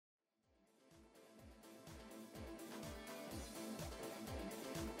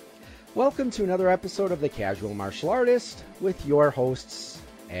Welcome to another episode of The Casual Martial Artist with your hosts,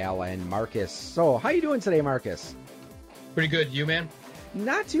 Al and Marcus. So, how you doing today, Marcus? Pretty good. You, man?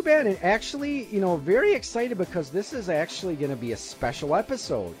 Not too bad. And actually, very excited because this is actually going to be a special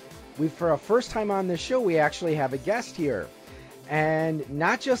episode. For a first time on this show, we actually have a guest here. And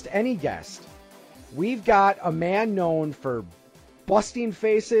not just any guest. We've got a man known for busting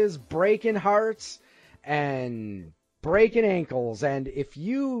faces, breaking hearts, and breaking ankles. And if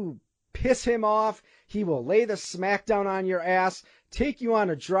you piss him off, he will lay the smackdown on your ass, take you on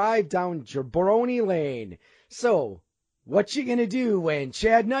a drive down Jabroni Lane. So, what you gonna do when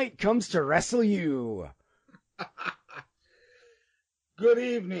Chad Knight comes to wrestle you? Good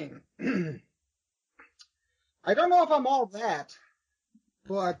evening. I don't know if I'm all that,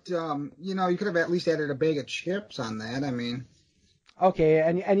 but, you could have at least added a bag of chips on that. I mean. Okay,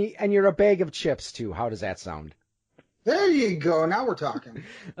 and you're a bag of chips, too. How does that sound? There you go. Now we're talking.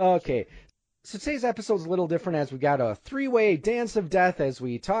 Okay. So today's episode's a little different as we got a three-way dance of death as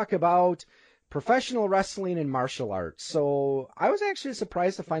we talk about professional wrestling and martial arts. So I was actually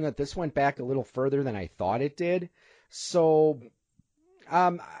surprised to find that this went back a little further than I thought it did. So,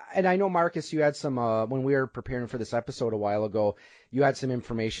 and I know, Marcus, you had some, when we were preparing for this episode a while ago, you had some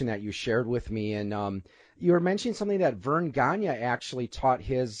information that you shared with me, and you were mentioning something that Verne Gagne actually taught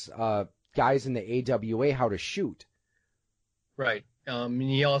his guys in the AWA how to shoot. Right.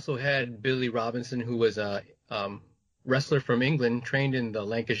 He also had Billy Robinson, who was a wrestler from England, trained in the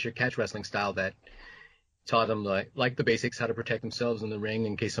Lancashire catch wrestling style that taught them like the basics, how to protect themselves in the ring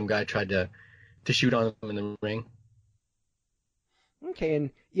in case some guy tried to shoot on them in the ring.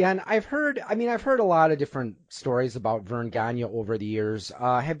 Okay, and I've heard a lot of different stories about Verne Gagne over the years.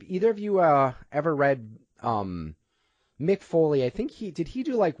 Have either of you ever read Mick Foley? I think did he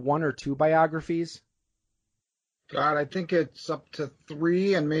do like one or two biographies? God, I think it's up to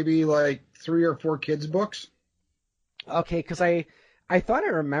 3 and maybe like 3 or 4 kids' books. Okay, because I thought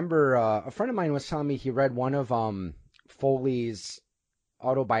I remember a friend of mine was telling me he read one of Foley's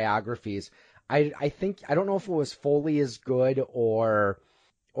autobiographies. I think, I don't know if it was Foley is Good or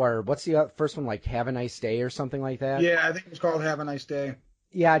what's the first one, like Have a Nice Day or something like that? Yeah, I think it's called Have a Nice Day.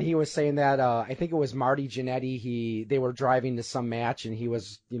 Yeah, and he was saying that I think it was Marty Jannetty. They were driving to some match, and he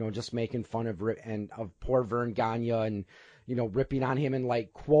was, just making fun of poor Verne Gagne, and ripping on him and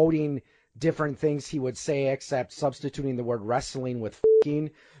like quoting different things he would say, except substituting the word wrestling with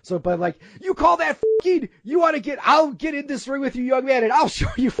f***ing. So, but like, you call that f***ing? I'll get in this ring with you, young man, and I'll show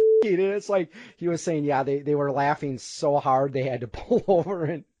you f***ing. And it's like he was saying, yeah, they were laughing so hard they had to pull over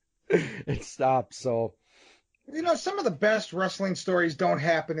and stop. So. Some of the best wrestling stories don't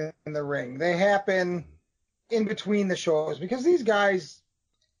happen in the ring. They happen in between the shows because these guys,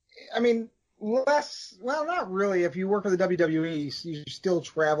 not really. If you work for the WWE, you still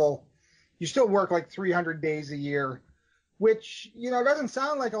travel. You still work like 300 days a year, which, doesn't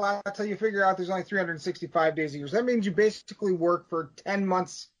sound like a lot until you figure out there's only 365 days a year. So that means you basically work for 10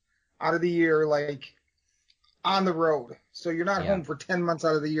 months out of the year, like on the road. So you're not home for 10 months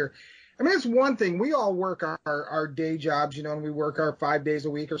out of the year. It's one thing. We all work our day jobs, and we work our 5 days a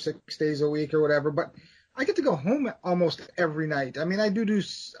week or 6 days a week or whatever. But I get to go home almost every night. I do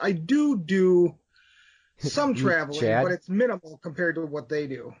some traveling, Chad? but it's minimal compared to what they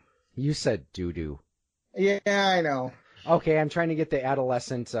do. You said doo-doo. Yeah, I know. Okay, I'm trying to get the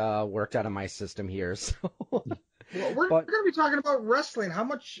adolescent worked out of my system here. So. Well, we're going to be talking about wrestling. How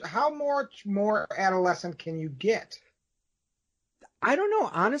much more adolescent can you get? I don't know.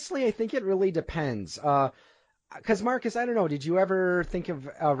 Honestly, I think it really depends. Because, Marcus, I don't know. Did you ever think of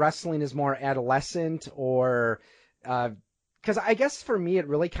wrestling as more adolescent or... Because I guess for me, it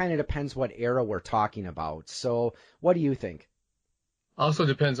really kind of depends what era we're talking about. So what do you think? Also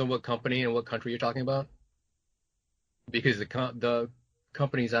depends on what company and what country you're talking about. Because the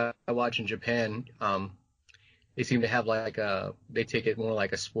companies I watch in Japan, they seem to have they take it more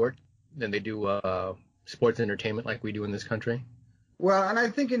like a sport than they do sports entertainment like we do in this country. Well, and I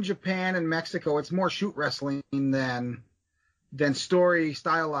think in Japan and Mexico, it's more shoot wrestling than story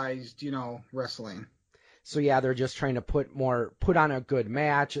stylized, wrestling. So yeah, they're just trying to put on a good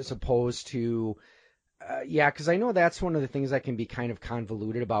match as opposed to, because I know that's one of the things that can be kind of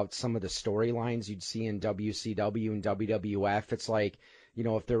convoluted about some of the storylines you'd see in WCW and WWF. It's like,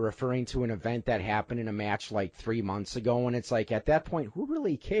 if they're referring to an event that happened in a match like 3 months ago, and it's like at that point, who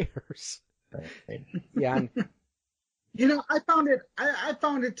really cares? Right. Yeah. And, I found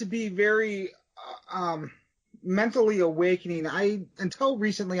it to be very mentally awakening. Until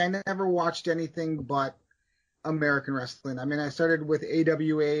recently, I never watched anything but American wrestling. I started with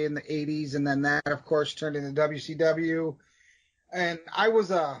AWA in the 80s, and then that, of course, turned into WCW. And I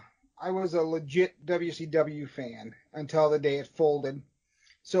was a I was a legit WCW fan until the day it folded.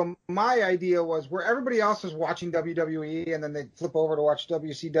 So my idea was where everybody else was watching WWE and then they'd flip over to watch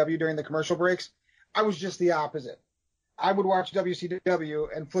WCW during the commercial breaks, I was just the opposite. I would watch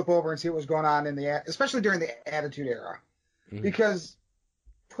WCW and flip over and see what was going on especially during the Attitude Era. Mm-hmm. Because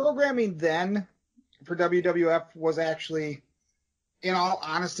programming then for WWF was actually, in all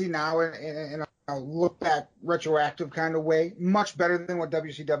honesty now, in a look back retroactive kind of way, much better than what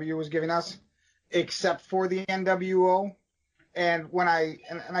WCW was giving us, except for the NWO. And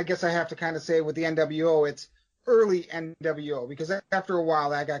I guess I have to kind of say with the NWO, it's early NWO, because after a while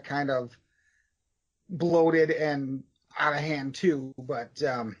that got kind of bloated and out of hand too. But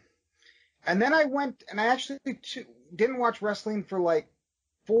and then I went and I actually didn't watch wrestling for like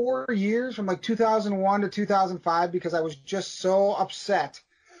 4 years, from like 2001 to 2005, because I was just so upset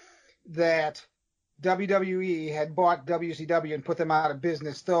that WWE had bought WCW and put them out of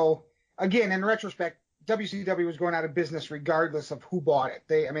business. Though, again, in retrospect, WCW was going out of business regardless of who bought it.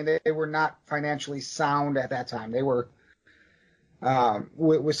 They were not financially sound at that time. They were,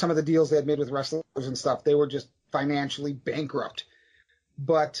 with some of the deals they had made with wrestlers and stuff, they were just financially bankrupt.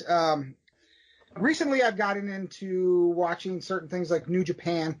 But recently I've gotten into watching certain things like New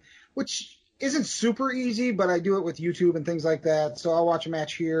Japan, which isn't super easy, but I do it with YouTube and things like that. So I'll watch a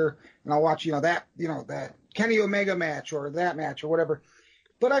match here and I'll watch, that Kenny Omega match or that match or whatever.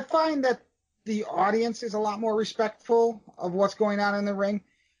 But I find that the audience is a lot more respectful of what's going on in the ring.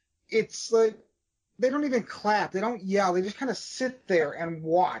 It's like they don't even clap. They don't yell. They just kind of sit there and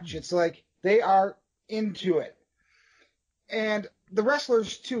watch. It's like they are into it. And the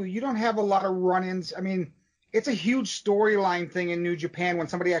wrestlers, too, you don't have a lot of run-ins. I mean, it's a huge storyline thing in New Japan when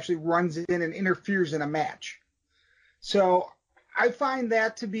somebody actually runs in and interferes in a match. So I find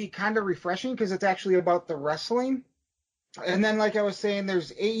that to be kind of refreshing because it's actually about the wrestling. And then, like I was saying,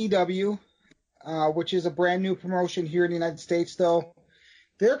 there's AEW, which is a brand new promotion here in the United States, though.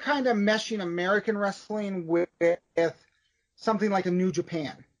 They're kind of meshing American wrestling with something like a New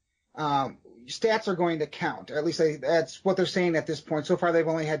Japan. Stats are going to count. At least that's what they're saying at this point. So far, they've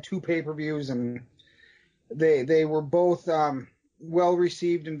only had 2 pay-per-views, and they were both well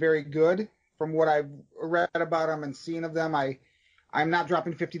received and very good. From what I've read about them and seen of them, I'm not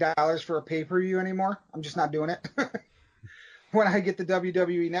dropping $50 for a pay-per-view anymore. I'm just not doing it. When I get the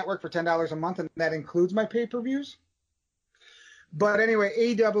WWE Network for $10 a month, and that includes my pay-per-views. But anyway,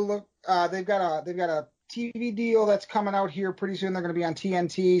 AEW, they've got a TV deal that's coming out here pretty soon. They're going to be on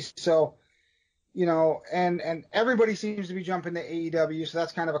TNT, so and everybody seems to be jumping to AEW, so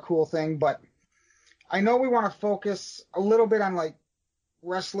that's kind of a cool thing. But I know we want to focus a little bit on like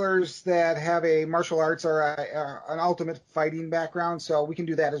wrestlers that have a martial arts or an ultimate fighting background, so we can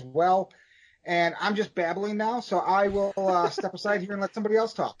do that as well. And I'm just babbling now, so I will step aside here and let somebody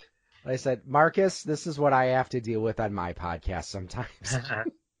else talk. Like I said, Marcus, this is what I have to deal with on my podcast sometimes.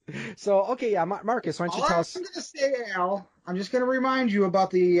 So, okay, yeah, Marcus, why don't you tell us? I'm going to say, Al, I'm just going to remind you about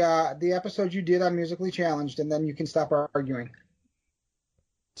the episode you did on Musically Challenged, and then you can stop arguing.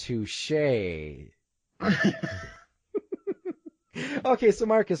 Touché. Okay, so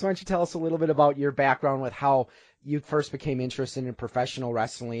Marcus, why don't you tell us a little bit about your background with how you first became interested in professional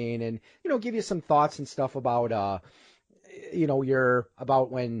wrestling, and give you some thoughts and stuff about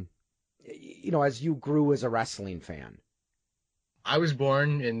about when as you grew as a wrestling fan. I was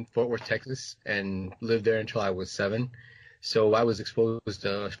born in Fort Worth, Texas, and lived there until I was 7. So I was exposed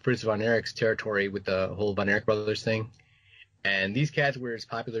to Fritz von Erich's territory with the whole Von Erich brothers thing. And these cats were as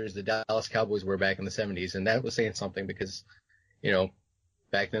popular as the Dallas Cowboys were back in the 70s, and that was saying something because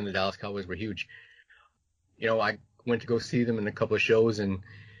back then the Dallas Cowboys were huge. I went to go see them in a couple of shows, and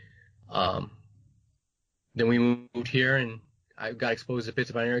then we moved here, and I got exposed to Fritz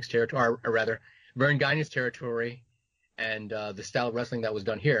von Erich's territory, or rather, Vern Gagne's territory, and the style of wrestling that was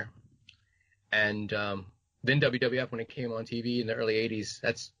done here. And then WWF, when it came on TV in the early 80s,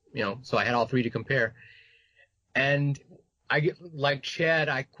 that's, so I had all three to compare. And like Chad,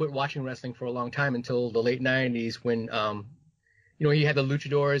 I quit watching wrestling for a long time until the late 90s when, you had the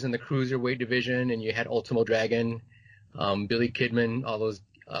luchadors and the cruiserweight division, and you had Ultimo Dragon, Billy Kidman, all those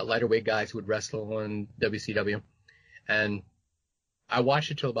lighter weight guys who would wrestle on WCW. And I watched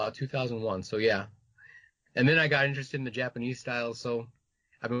it till about 2001. So yeah. And then I got interested in the Japanese style. So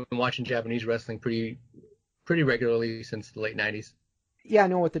I've been watching Japanese wrestling pretty regularly since the late 90s. Yeah,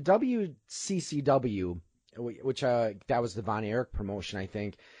 no, with the WCCW, which that was the Von Erich promotion, I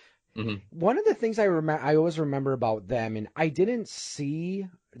think. Mm-hmm. One of the things I always remember about them, and I didn't see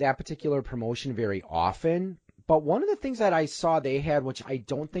that particular promotion very often, but one of the things that I saw they had, which I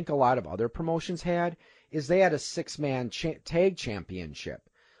don't think a lot of other promotions had, is they had a 6-man tag championship,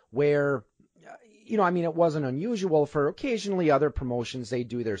 where, I mean, it wasn't unusual for occasionally other promotions, they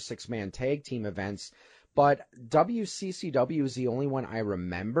do their 6-man tag team events, but WCCW is the only one I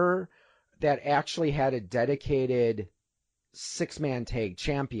remember that actually had a dedicated 6-man tag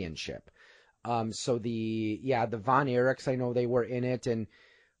championship. So the Von Erichs, I know they were in it, and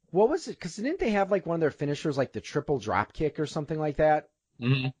what was it? Because didn't they have like one of their finishers, like the triple drop kick or something like that?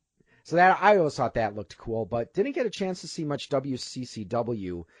 Mm-hmm. So that I always thought that looked cool, but didn't get a chance to see much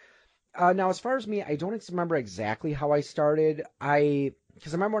WCCW. Now, as far as me, I don't remember exactly how I started.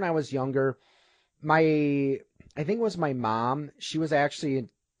 Because I remember when I was younger, I think it was my mom. She was actually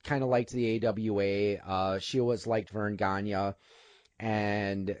kind of liked the AWA. She always liked Vern Gagne,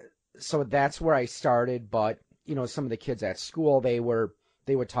 and so that's where I started. But some of the kids at school, they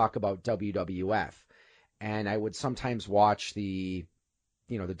would talk about WWF, and I would sometimes watch the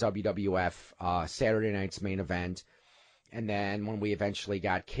WWF Saturday night's main event. And then when we eventually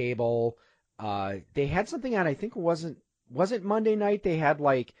got cable, they had something on, I think was it Monday night? They had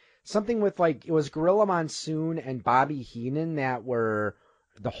like something with like, it was Gorilla Monsoon and Bobby Heenan that were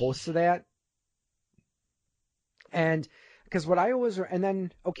the hosts of that. And because and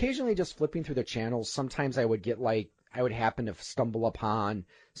then occasionally just flipping through the channels, sometimes I would I would happen to stumble upon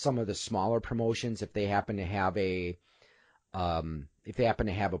some of the smaller promotions if they happen to have a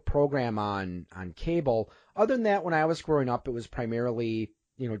program on cable. Other than that, when I was growing up, it was primarily,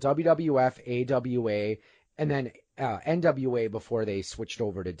 WWF, AWA, and then NWA before they switched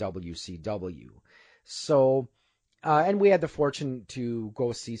over to WCW. So, and we had the fortune to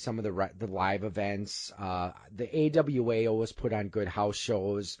go see some of the live events. The AWA always put on good house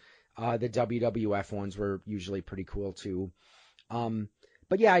shows. The WWF ones were usually pretty cool too.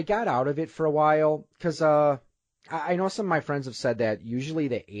 But yeah, I got out of it for a while because I know some of my friends have said that usually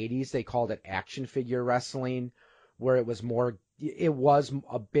the 80s they called it action figure wrestling, where it was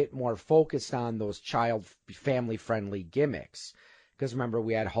a bit more focused on those child family friendly gimmicks. Because remember,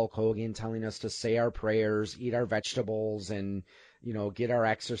 we had Hulk Hogan telling us to say our prayers, eat our vegetables, and get our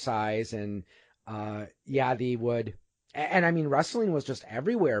exercise, and they would. And I mean, wrestling was just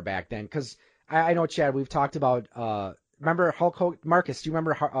everywhere back then. Because I know, Chad, we've talked about. Remember Hulk Hogan? Marcus, do you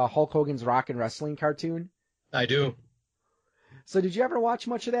remember Hulk Hogan's Rock and Wrestling cartoon? I do. So did you ever watch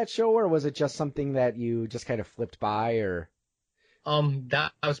much of that show, or was it just something that you just kind of flipped by, or?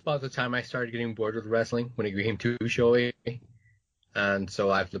 That was about the time I started getting bored with wrestling, when it became too showy, and so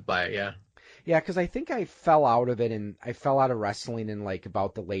I flipped by it. Yeah. Yeah, because I think I fell out of it, and I fell out of wrestling in like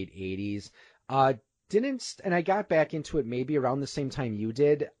about the late 80s. And I got back into it maybe around the same time you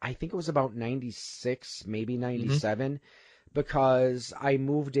did. I think it was about 96, maybe 97, because I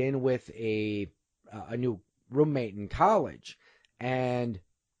moved in with a new roommate in college. And,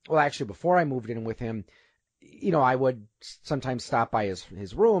 well, actually, before I moved in with him, I would sometimes stop by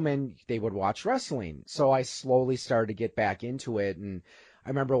his room and they would watch wrestling. So I slowly started to get back into it. And I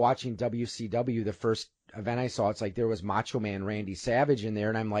remember watching WCW, the first event I saw, it's like there was Macho Man Randy Savage in there.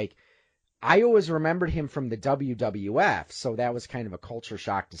 And I'm like, I always remembered him from the WWF. So that was kind of a culture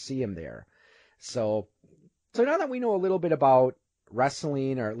shock to see him there. So now that we know a little bit about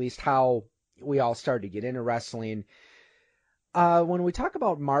wrestling, or at least how we all started to get into wrestling, when we talk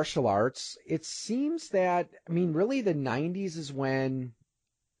about martial arts, it seems that, I mean, really the 90s is when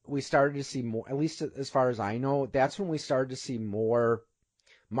we started to see more, at least as far as I know, that's when we started to see more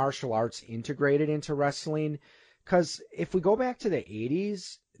martial arts integrated into wrestling. Because if we go back to the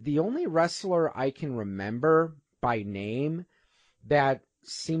 80s, the only wrestler I can remember by name that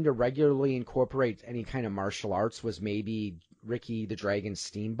seemed to regularly incorporate any kind of martial arts was maybe Ricky the Dragon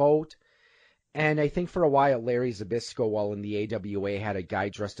Steamboat. And I think for a while, Larry Zbyszko, while in the AWA, had a guy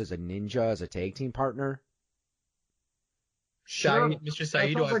dressed as a ninja as a tag team partner. Mr.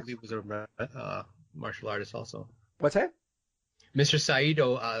 Saito, I believe, was a martial artist also. What's that? Mr.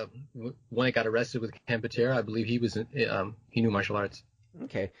 Saito, when he got arrested with Ken Patera, I believe he knew martial arts.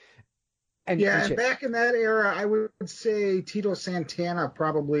 Okay. And back in that era, I would say Tito Santana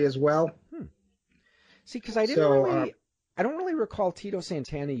probably as well. See, because I don't really recall Tito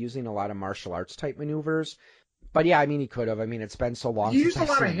Santana using a lot of martial arts type maneuvers. But yeah, I mean, he could have. I mean, it's been so long. He used a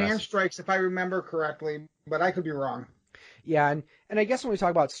lot of hand strikes, if I remember correctly, but I could be wrong. Yeah, and I guess when we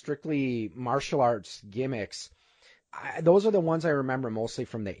talk about strictly martial arts gimmicks, those are the ones I remember mostly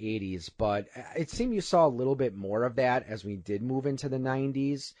from the 80s, but it seemed you saw a little bit more of that as we did move into the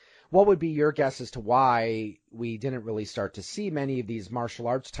 90s. What would be your guess as to why we didn't really start to see many of these martial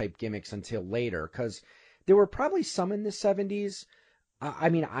arts type gimmicks until later? Because there were probably some in the 70s. I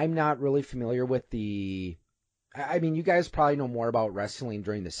mean, I'm not really familiar with you guys probably know more about wrestling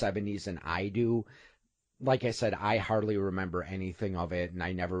during the 70s than I do. like I said, I hardly remember anything of it, and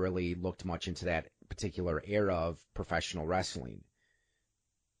I never really looked much into that particular era of professional wrestling.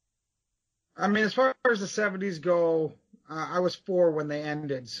 I mean, as far as the 70s go, I was 4 when they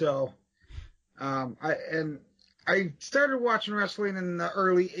ended, so I started watching wrestling in the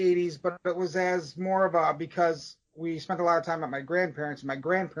early 80s, but it was as more of a because we spent a lot of time at my grandparents, and my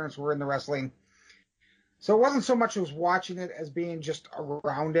grandparents were in the wrestling. So it wasn't so much as watching it as being just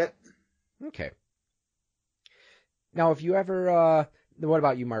around it. Okay. Now, if you ever, what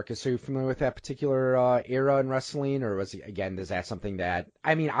about you, Marcus? Are you familiar with that particular era in wrestling, or is that something that,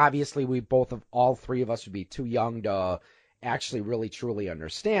 I mean, obviously all three of us would be too young to actually really truly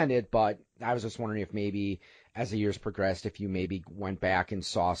understand it, but I was just wondering if maybe as the years progressed, if you maybe went back and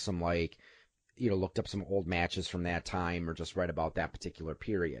saw some looked up some old matches from that time or just read about that particular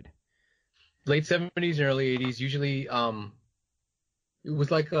period. Late 70s and early 80s, usually it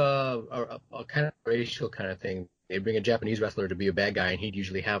was like a kind of racial kind of thing. They bring a Japanese wrestler to be a bad guy, and he'd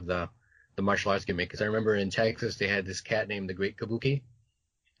usually have the martial arts gimmick. Because I remember in Texas they had this cat named the Great Kabuki.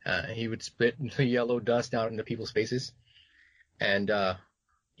 He would spit the yellow dust out into people's faces, and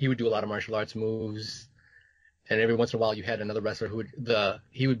he would do a lot of martial arts moves. And every once in a while, you had another wrestler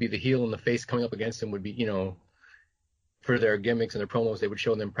he would be the heel, and the face coming up against him would be, for their gimmicks and their promos, they would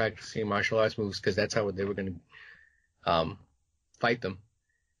show them practicing martial arts moves because that's how they were going to fight them.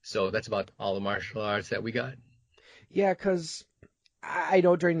 So that's about all the martial arts that we got. Yeah, because I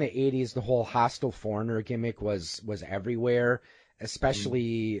know during the 80s, the whole hostile foreigner gimmick was everywhere,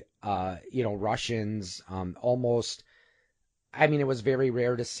 especially, Russians, almost. I mean, it was very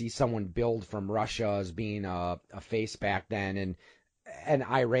rare to see someone billed from Russia as being a face back then, and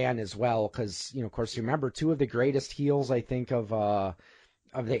Iran as well, because, of course, you remember two of the greatest heels, I think, of the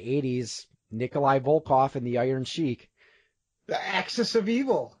 80s, Nikolai Volkov and the Iron Sheik. The Axis of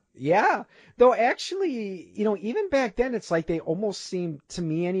Evil. Yeah, though actually, even back then, it's like they almost seemed, to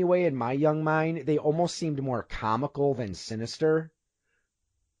me anyway, in my young mind, they almost seemed more comical than sinister.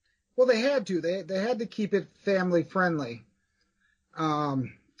 Well, they had to. They had to keep it family friendly.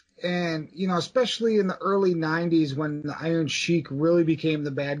 And, especially in the early 90s when the Iron Sheik really became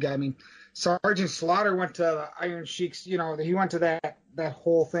the bad guy. I mean, Sergeant Slaughter went to the Iron Sheik's, he went to that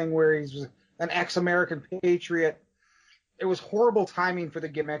whole thing where he was an ex-American patriot. It was horrible timing for the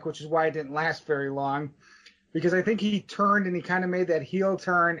gimmick, which is why it didn't last very long. Because I think he turned and he kind of made that heel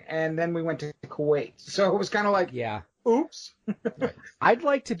turn, and then we went to Kuwait. So it was kind of like, yeah. Oops. I'd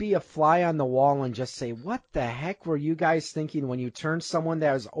like to be a fly on the wall and just say, what the heck were you guys thinking when you turned someone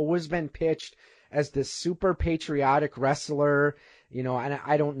that has always been pitched as this super patriotic wrestler, and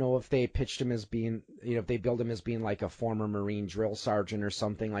I don't know if they pitched him as being, if they billed him as being like a former Marine drill sergeant or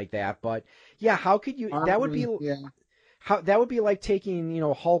something like that. But yeah, how could you, that would be, that would be like taking,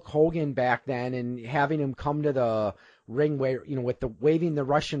 Hulk Hogan back then and having him come to the ring where, with the waving the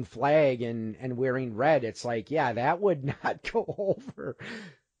Russian flag and wearing red. It's like, yeah, that would not go over.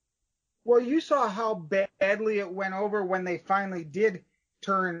 Well, you saw how badly it went over when they finally did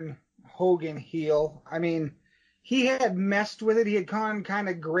turn Hogan heel. I mean, he had messed with it. He had gone kind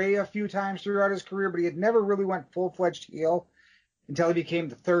of gray a few times throughout his career, but he had never really went full-fledged heel until he became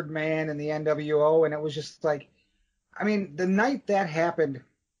the third man in the NWO. And it was just like, I mean, the night that happened,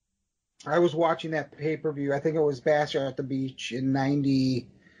 I was watching that pay-per-view. I think it was Basher at the Beach in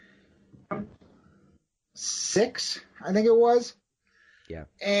 96, I think it was. Yeah.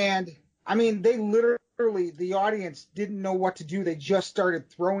 And, I mean, they literally, the audience didn't know what to do. They just started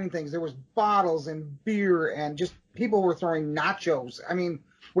throwing things. There was bottles and beer and just people were throwing nachos. I mean,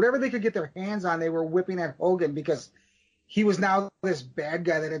 whatever they could get their hands on, they were whipping at Hogan because he was now this bad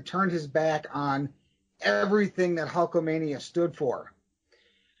guy that had turned his back on everything that Hulkamania stood for.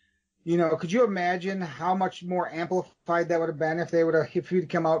 Could you imagine how much more amplified that would have been if he'd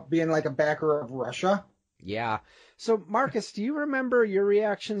come out being like a backer of Russia? Yeah. So, Marcus, do you remember your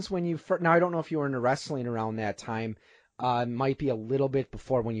reactions when you first, now I don't know if you were into wrestling around that time, might be a little bit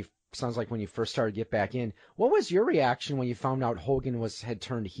before sounds like when you first started to get back in. What was your reaction when you found out Hogan had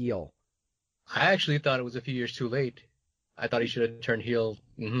turned heel? I actually thought it was a few years too late. I thought he should have turned heel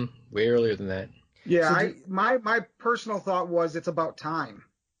way earlier than that. Yeah, so my personal thought was it's about time.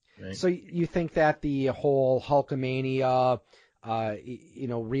 Right. So you think that the whole Hulkamania,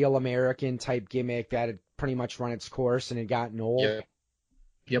 Real American type gimmick that had pretty much run its course and had gotten old? Yeah.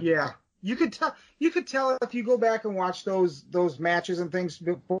 Yep. Yeah. You could tell if you go back and watch those matches and things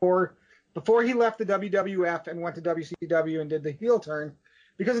before he left the WWF and went to WCW and did the heel turn,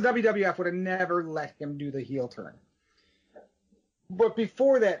 because the WWF would have never let him do the heel turn. But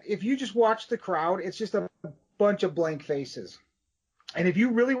before that, if you just watch the crowd, it's just a bunch of blank faces. And if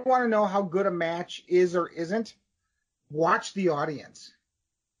you really want to know how good a match is or isn't, watch the audience.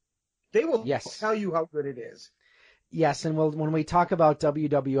 They will tell you how good it is. Yes, and when we talk about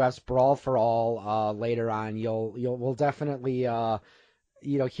WWF's Brawl for All later on, we'll definitely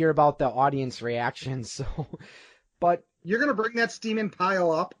hear about the audience reactions. So, but you're gonna bring that steaming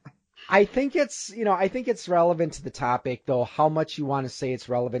pile up. I think it's relevant to the topic, though. How much you want to say it's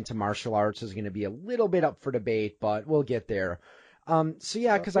relevant to martial arts is going to be a little bit up for debate, but we'll get there.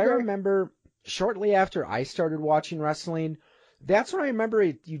 Because I remember shortly after I started watching wrestling, that's when I remember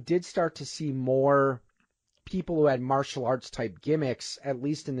you did start to see more people who had martial arts type gimmicks, at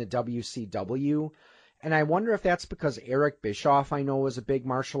least in the WCW. And I wonder if that's because Eric Bischoff, I know, was a big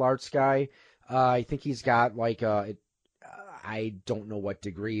martial arts guy. I think he's got I don't know what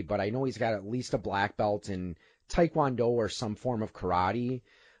degree, but I know he's got at least a black belt in Taekwondo or some form of karate.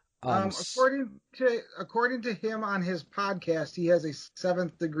 According to him on his podcast, he has a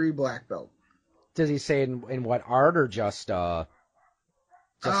 7th degree black belt. Does he say in what art or just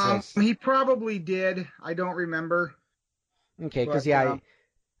he probably did. I don't remember. Okay, because I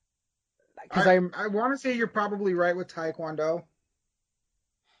want to say you're probably right with Taekwondo.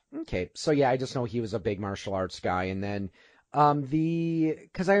 Okay, so I just know he was a big martial arts guy, and then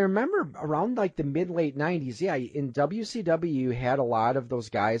because I remember around like the mid-late 90s, in WCW you had a lot of those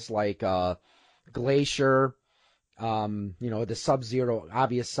guys like Glacier, the Sub-Zero,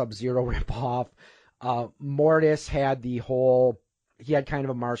 obvious Sub-Zero ripoff. Mortis had he had kind of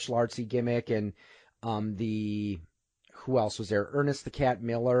a martial artsy gimmick, and who else was there? Ernest the Cat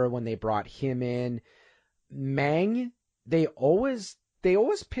Miller, when they brought him in. Mang, they always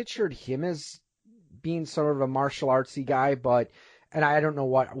pictured him as being sort of a martial artsy guy, and I don't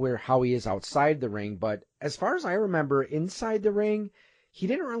know how he is outside the ring, but as far as I remember, inside the ring, he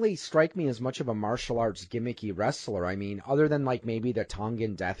didn't really strike me as much of a martial arts gimmicky wrestler. I mean, other than like maybe the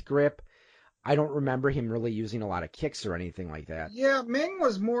Tongan death grip, I don't remember him really using a lot of kicks or anything like that. Yeah, Ming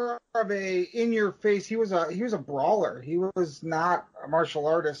was more of a in your face. He was a brawler. He was not a martial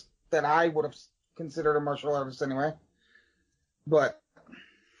artist that I would have considered a martial artist anyway. But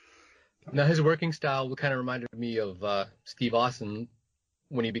now his working style kind of reminded me of Steve Austin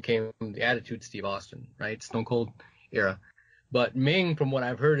when he became the Attitude Steve Austin, right? Stone Cold era. But Ming, from what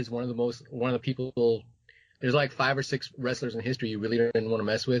I've heard, is one of the people. There's like 5 or 6 wrestlers in history you really didn't want to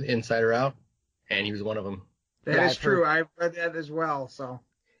mess with, inside or out, and he was one of them. That is true. I've read that as well. So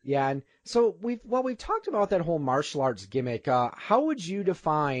yeah, and so we've talked about that whole martial arts gimmick. How would you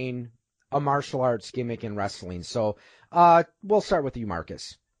define a martial arts gimmick in wrestling? So we'll start with you,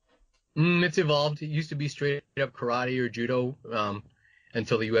 Marcus. It's evolved. It used to be straight up karate or judo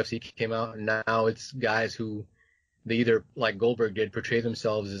until the UFC came out, and now it's guys who they either, like Goldberg did, portray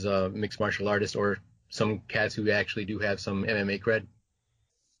themselves as a mixed martial artist, or some cats who actually do have some MMA cred.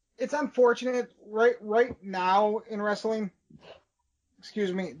 It's unfortunate right now in wrestling.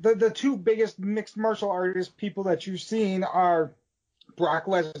 Excuse me. The 2 biggest mixed martial artist people that you've seen are Brock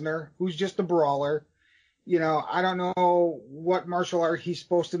Lesnar, who's just a brawler. I don't know what martial art he's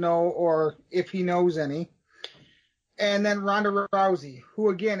supposed to know or if he knows any. And then Ronda Rousey, who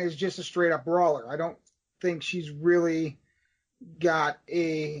again is just a straight up brawler. I don't think she's really got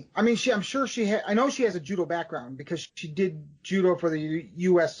I'm sure I know she has a judo background because she did judo for the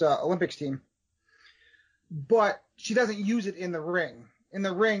U.S. Olympics team. But she doesn't use it in the ring. In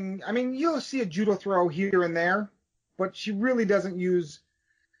the ring, you'll see a judo throw here and there, but she really doesn't use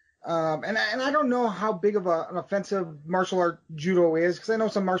and I don't know how big of an offensive martial art judo is, because I know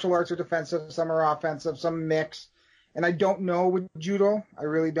some martial arts are defensive, some are offensive, some mix. And I don't know with judo. I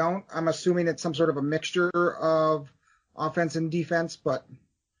really don't. I'm assuming it's some sort of a mixture of offense and defense, but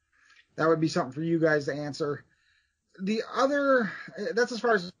that would be something for you guys to answer. That's as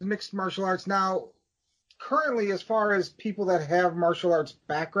far as mixed martial arts. Now, currently, as far as people that have martial arts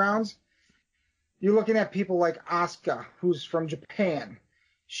backgrounds, you're looking at people like Asuka, who's from Japan.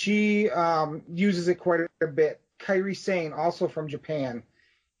 She uses it quite a bit. Kairi Sane, also from Japan.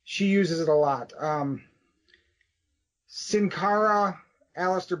 She uses it a lot. Sin Cara,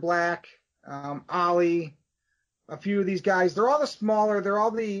 Aleister Black, Ali, a few of these guys. They're all the smaller. They're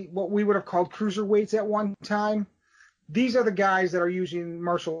all what we would have called cruiserweights at one time. These are the guys that are using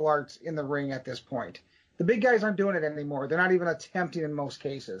martial arts in the ring at this point. The big guys aren't doing it anymore. They're not even attempting in most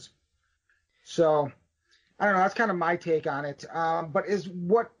cases. So I don't know. That's kind of my take on it. But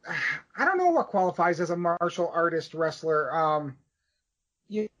I don't know what qualifies as a martial artist wrestler.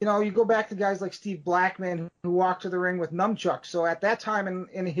 You go back to guys like Steve Blackman who walked to the ring with nunchucks. So at that time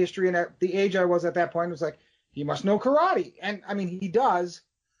in history and at the age I was at that point, it was like, he must know karate. And he does.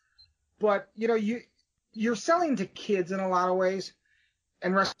 But you're selling to kids in a lot of ways.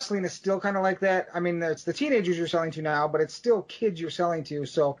 and wrestling is still kind of like that. I mean, it's the teenagers you're selling to now, but it's still kids you're selling to.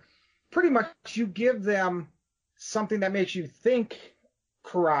 So pretty much you give them something that makes you think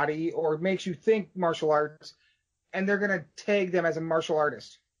karate or makes you think martial arts, and they're going to tag them as a martial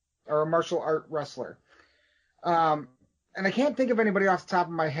artist or a martial art wrestler. And I can't think of anybody off the top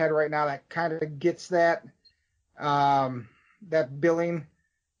of my head right now that kind of gets that that billing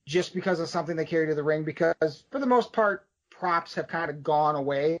just because of something they carry to the ring, because for the most part, props have kind of gone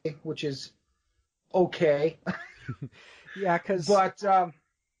away, which is okay. Yeah, because... But,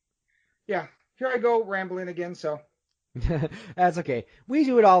 yeah, here I go rambling again, so... That's okay. We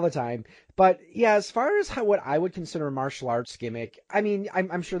do it all the time. But yeah, as far as what I would consider a martial arts gimmick, I mean,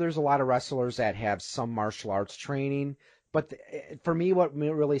 I'm sure there's a lot of wrestlers that have some martial arts training, but for me, what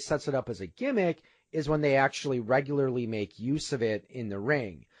really sets it up as a gimmick is when they actually regularly make use of it in the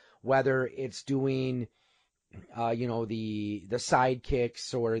ring, whether it's doing, the side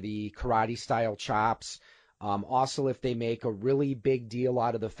kicks or the karate style chops. Also, if they make a really big deal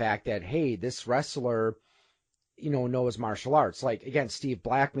out of the fact that, hey, this wrestler, knows martial arts. Like, again, Steve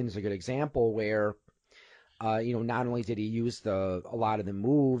Blackman's a good example where, not only did he use a lot of the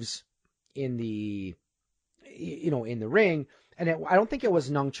moves in the, in the ring, and I don't think it was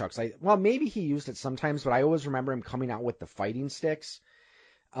nunchucks. Well, maybe he used it sometimes, but I always remember him coming out with the fighting sticks.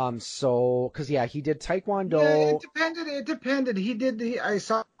 Because he did Taekwondo. Yeah, it depended. I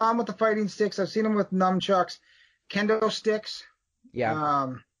saw him with the fighting sticks. I've seen him with nunchucks, kendo sticks.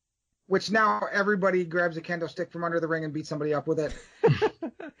 Yeah. Which now everybody grabs a kendo stick from under the ring and beats somebody up with it.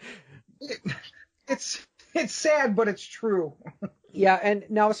 It's sad, but it's true. Yeah, and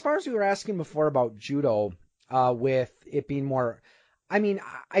now as far as we were asking before about judo, with it being more, I mean,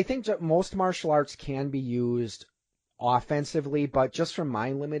 I think that most martial arts can be used offensively, but just from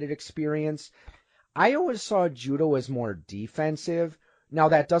my limited experience, I always saw judo as more defensive. Now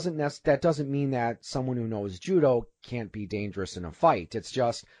that doesn't mean that someone who knows judo can't be dangerous in a fight. It's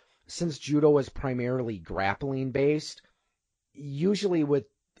just, since judo is primarily grappling based, usually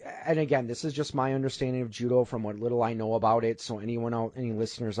and again, this is just my understanding of judo from what little I know about it. So any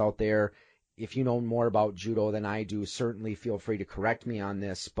listeners out there, if you know more about judo than I do, certainly feel free to correct me on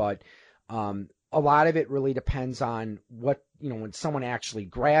this. But a lot of it really depends on what, when someone actually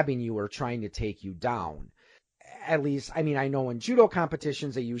grabbing you or trying to take you down. At least, I mean, I know in judo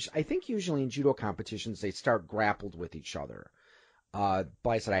competitions, usually in judo competitions, they start grappled with each other. Like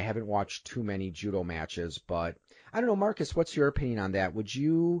I said, I haven't watched too many judo matches, but I don't know, Marcus, what's your opinion on that? Would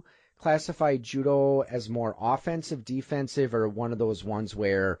you classify judo as more offensive, defensive, or one of those ones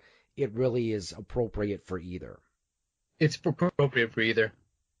where it really is appropriate for either? It's appropriate for either,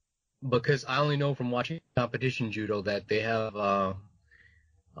 because I only know from watching competition judo that they have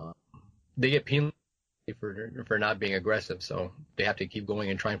they get penalized for not being aggressive, so they have to keep going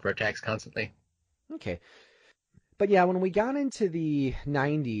and trying for attacks constantly. Okay. But yeah, when we got into the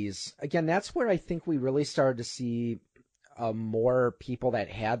 90s, again, that's where I think we really started to see more people that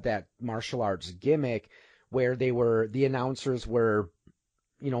had that martial arts gimmick, where the announcers were,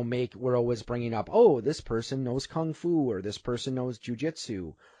 were always bringing up, oh, this person knows kung fu or this person knows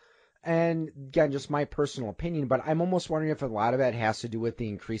jujitsu. And again, just my personal opinion, but I'm almost wondering if a lot of that has to do with the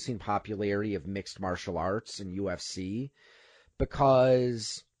increasing popularity of mixed martial arts and UFC,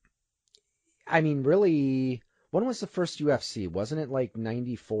 because, I mean, really, when was the first UFC? Wasn't it like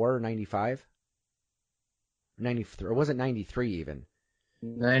 94 or 95? 93, or was it 93 even?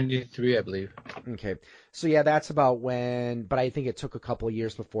 93, I believe. Okay. So yeah, that's about when, but I think it took a couple of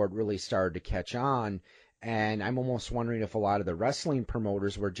years before it really started to catch on. And I'm almost wondering if a lot of the wrestling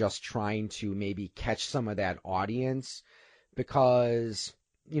promoters were just trying to maybe catch some of that audience, because,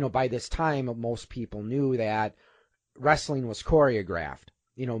 by this time, most people knew that wrestling was choreographed.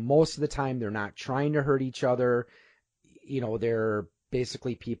 Most of the time they're not trying to hurt each other. They're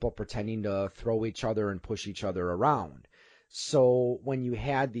basically people pretending to throw each other and push each other around. So when you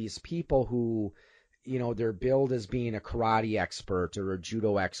had these people who, their billed as being a karate expert or a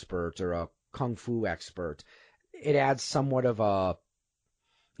judo expert or a kung fu expert, it adds somewhat of a,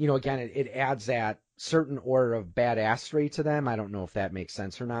 again, it adds that certain order of badassery to them. I don't know if that makes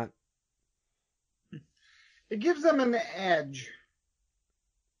sense or not. It gives them an edge.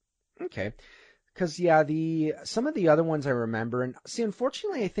 Okay. Because, yeah, some of the other ones I remember, and see,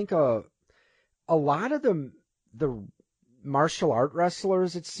 unfortunately, I think a lot of the martial art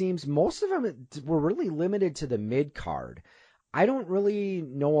wrestlers, it seems, most of them were really limited to the mid-card. I don't really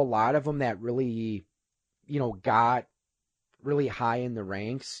know a lot of them that really, got really high in the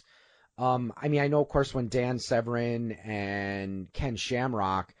ranks. I mean, I know, of course, when Dan Severn and Ken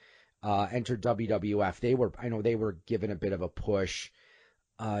Shamrock entered WWF, they were given a bit of a push.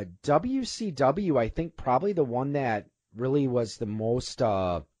 WCW, I think probably the one that really was the most,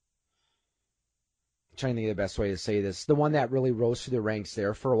 I'm trying to think of the best way to say this, the one that really rose through the ranks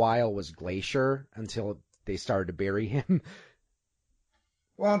there for a while was Glacier until they started to bury him.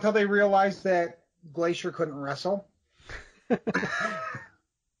 Well, until they realized that Glacier couldn't wrestle.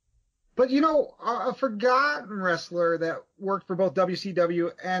 But, you know, a forgotten wrestler that worked for both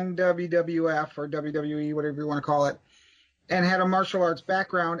WCW and WWF or WWE, whatever you want to call it, and had a martial arts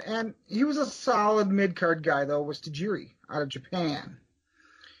background, and he was a solid mid-card guy, though, was Tajiri out of Japan.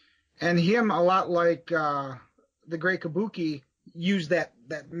 And him, a lot like the Great Kabuki, used that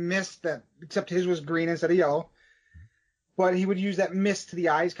mist, except his was green instead of yellow, but he would use that mist to the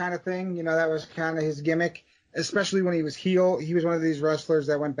eyes kind of thing. You know, that was kind of his gimmick, especially when he was heel. He was one of these wrestlers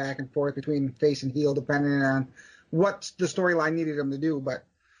that went back and forth between face and heel, depending on what the storyline needed him to do. But,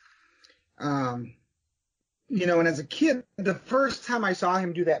 you know, and as a kid, the first time I saw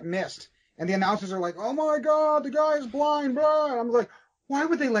him do that mist, and the announcers are like, oh my God, the guy's blind, bro. And I'm like, why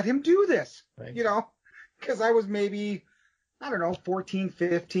would they let him do this? Right. You know, because I was maybe, I don't know, 14,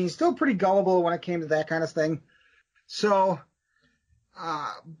 15, still pretty gullible when it came to that kind of thing. So,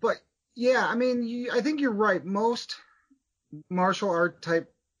 but yeah, I mean, I think you're right. Most martial art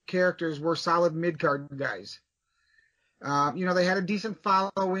type characters were solid mid-card guys. You know, they had a decent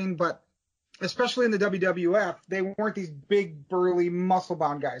following, but especially in the WWF, they weren't these big, burly,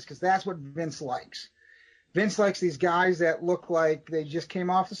 muscle-bound guys, because that's what Vince likes. Vince likes these guys that look like they just came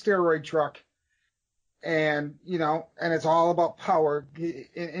off the steroid truck, and, you know, and it's all about power.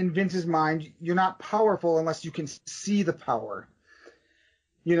 In Vince's mind, you're not powerful unless you can see the power.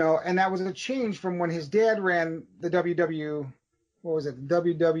 You know, and that was a change from when his dad ran the WWF?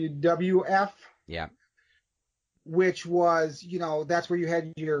 Yeah. Which was, you know, that's where you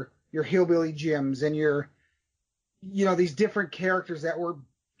had your hillbilly gyms and your, you know, these different characters that were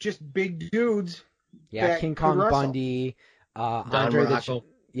just big dudes. Yeah, King Kong Bundy, Andre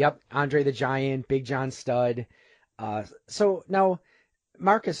the Giant, Big John Studd. So now,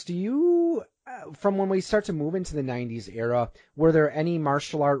 Marcus, do you, from when we start to move into the 90s era, were there any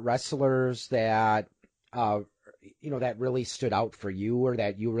martial art wrestlers that, you know, that really stood out for you, or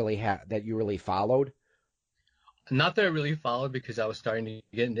that you really followed? Not that I really followed, because I was starting to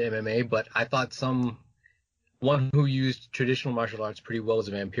get into MMA, but I thought one who used traditional martial arts pretty well was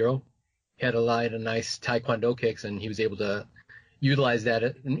Vampiro. He had a lot of nice Taekwondo kicks, and he was able to utilize that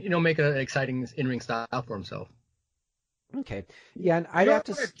and, you know, make an exciting in-ring style for himself. Okay. Yeah, and I'd have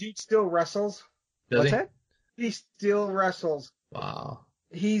to... Dude still wrestles. What's that? He still wrestles. Wow.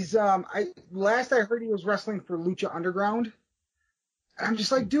 He's, last I heard he was wrestling for Lucha Underground. I'm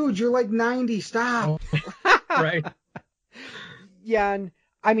just like, dude, you're like 90, stop. Right. Yeah, and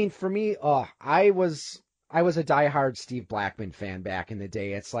I mean, for me, I was a diehard Steve Blackman fan back in the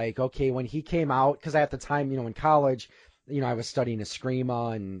day. It's like, okay, when he came out, because at the time, you know, in college, you know, I was studying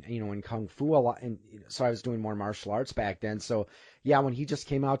Eskrima and, you know, and Kung Fu a lot, and so I was doing more martial arts back then. So, yeah, when he just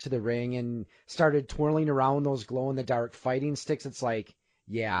came out to the ring and started twirling around those glow-in-the-dark fighting sticks, it's like,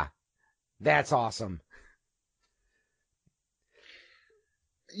 yeah, that's awesome.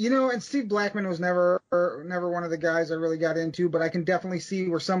 You know, and Steve Blackman was never one of the guys I really got into, but I can definitely see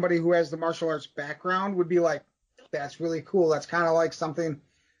where somebody who has the martial arts background would be like, that's really cool. That's kind of like something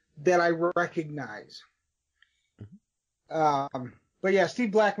that I recognize. But yeah,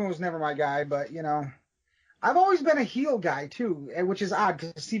 Steve Blackman was never my guy, but, you know, I've always been a heel guy too, which is odd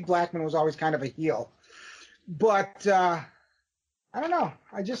because Steve Blackman was always kind of a heel. But I don't know.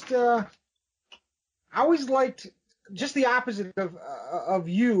 I just I always liked just the opposite of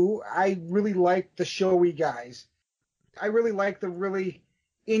you. I really liked the showy guys. I really liked the really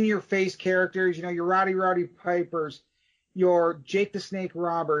in-your-face characters. You know, your Roddy Pipers, your Jake the Snake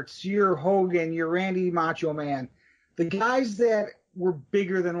Roberts, your Hogan, your Randy Macho Man. The guys that were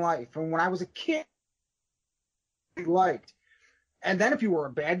bigger than life. And when I was a kid, I liked. And then if you were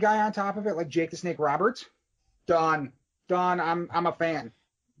a bad guy on top of it, like Jake the Snake Roberts, done. I'm a fan.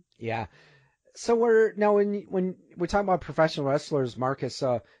 Yeah. So when we're talking about professional wrestlers, Marcus,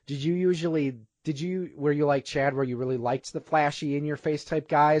 were you like Chad, where you really liked the flashy in your face type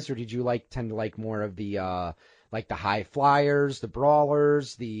guys, or did you tend to like more of the like the high flyers, the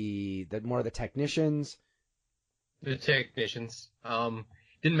brawlers, the more of the technicians? The technicians.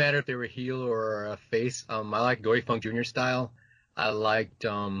 Didn't matter if they were heel or a face. I liked Dory Funk Jr. style. I liked,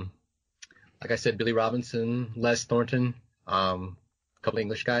 like I said, Billy Robinson, Les Thornton, a couple of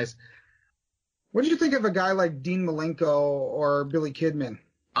English guys. What did you think of a guy like Dean Malenko or Billy Kidman?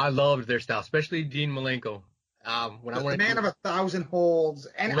 I loved their style, especially Dean Malenko. The man of 1,000 holds,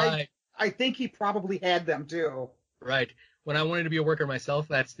 and right. I think he probably had them too. Right. when I wanted to be a worker myself,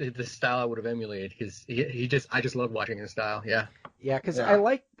 that's the style I would have emulated because I just love watching his style. Yeah. Yeah, because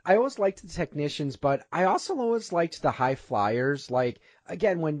Yeah. I always liked the technicians, but I also always liked the high flyers. Like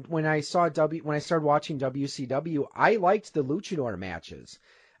again, when I started watching WCW, I liked the luchador matches.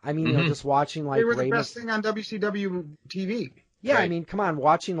 I mean, Hmm. just watching They like were the Rey best thing on WCW TV. Yeah, I Right. mean, come on,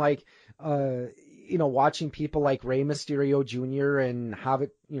 watching like watching people like Rey Mysterio Jr. and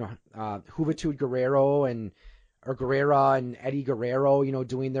Juventud Guerrero and or Guerrera and Eddie Guerrero,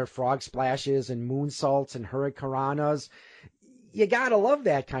 doing their frog splashes and moonsaults and hurricanranas. You gotta love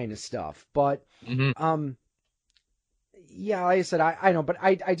that kind of stuff. But Hmm. yeah, like I said, I know, but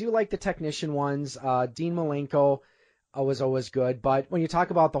I do like the technician ones. Dean Malenko was always good, but when you talk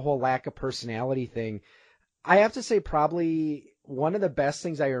about the whole lack of personality thing, I have to say probably one of the best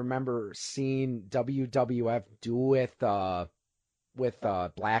things I remember seeing WWF do with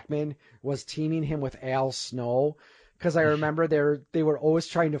Blackman was teaming him with Al Snow, because I remember they were always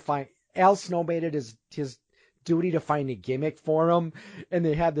trying to find Al Snow made it his duty to find a gimmick for him, and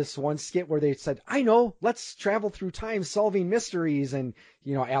they had this one skit where they said, "I know, let's travel through time solving mysteries," and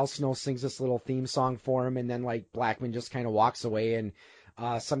Al Snow sings this little theme song for him, and then like Blackman just kind of walks away and.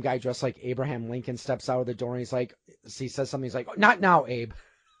 Some guy dressed like Abraham Lincoln steps out of the door and he says something. He's like, "Not now, Abe."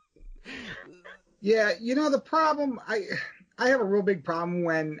 Yeah, the problem, I have a real big problem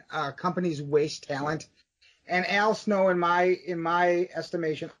when companies waste talent. And Al Snow, in my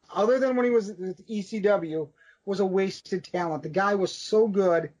estimation, other than when he was with ECW, was a wasted talent. The guy was so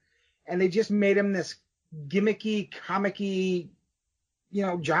good, and they just made him this gimmicky, comicky,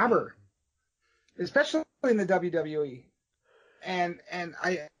 jobber, especially in the WWE. And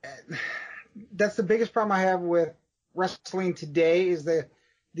that's the biggest problem I have with wrestling today is the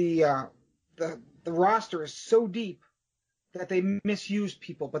roster is so deep that they misuse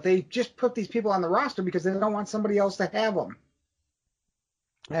people, but they just put these people on the roster because they don't want somebody else to have them.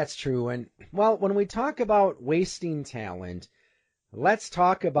 That's true. And well, when we talk about wasting talent, let's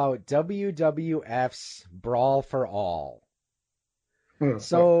talk about WWF's Brawl for All.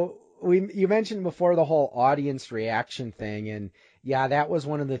 So you mentioned before the whole audience reaction thing, and yeah, that was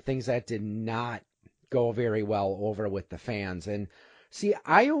one of the things that did not go very well over with the fans. And see,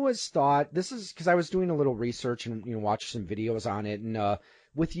 I always thought this is because I was doing a little research and watched some videos on it, and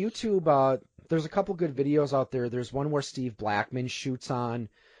with YouTube, there's a couple good videos out there. There's one where Steve Blackman shoots on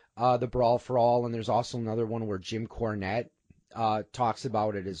the Brawl for All, and there's also another one where Jim Cornette talks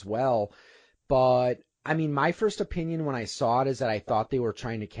about it as well. But I mean, my first opinion when I saw it is that I thought they were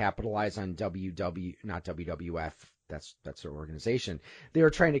trying to capitalize on not WWF. That's their organization. They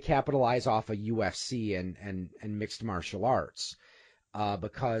were trying to capitalize off of UFC and mixed martial arts,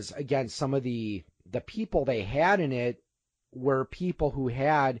 because again, some of the people they had in it were people who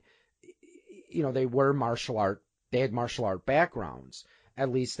had, they were they had martial art backgrounds.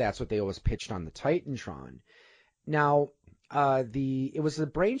 At least that's what they always pitched on the Titantron. Now, it was the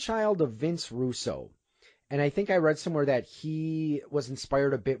brainchild of Vince Russo. And I think I read somewhere that he was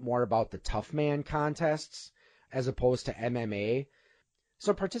inspired a bit more about the Tough Man contests as opposed to MMA.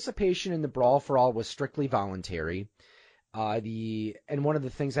 So participation in the Brawl for All was strictly voluntary. And one of the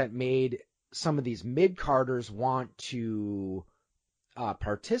things that made some of these mid-carders want to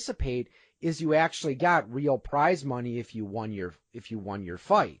participate is you actually got real prize money if you won your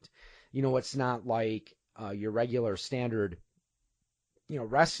fight. It's not like your regular standard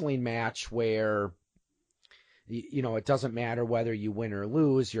wrestling match where it doesn't matter whether you win or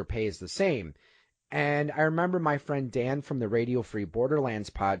lose, your pay is the same. And I remember my friend Dan from the Radio Free Borderlands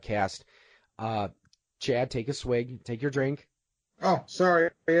podcast. Chad, take a swig, take your drink. Oh,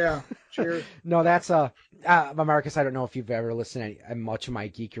 sorry. Yeah. Cheers. No, that's Marcus, I don't know if you've ever listened to much of my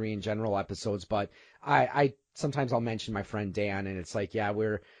Geekery in General episodes, but I sometimes I'll mention my friend Dan, and it's like, yeah,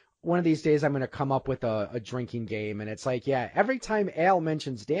 one of these days I'm going to come up with a drinking game, and it's like, yeah, every time Al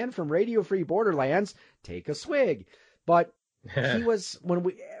mentions Dan from Radio Free Borderlands, take a swig. But he was,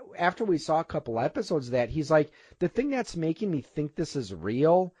 after we saw a couple episodes of that, he's like, the thing that's making me think this is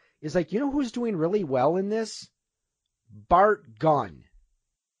real is like, who's doing really well in this? Bart Gunn.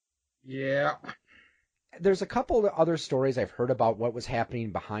 Yeah. There's a couple of other stories I've heard about what was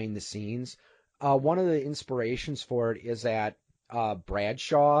happening behind the scenes. One of the inspirations for it is that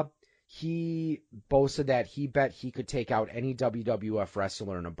Bradshaw, he boasted that he bet he could take out any WWF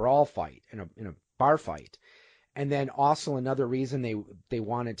wrestler in a brawl fight, in a bar fight. And then also another reason they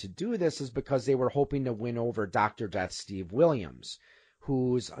wanted to do this is because they were hoping to win over Dr. Death Steve Williams,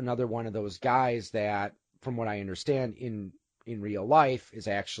 who's another one of those guys that, from what I understand, in real life is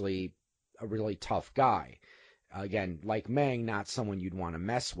actually a really tough guy. Again, like Meng, not someone you'd want to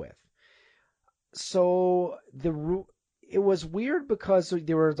mess with. So it was weird because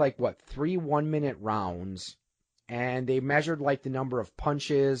there were like, what, 3 1-minute rounds, and they measured like the number of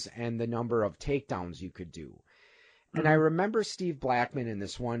punches and the number of takedowns you could do. And I remember Steve Blackman in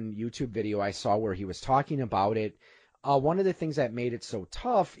this one YouTube video I saw where he was talking about it. One of the things that made it so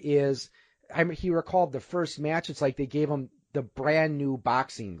tough is, he recalled the first match, it's like they gave him the brand new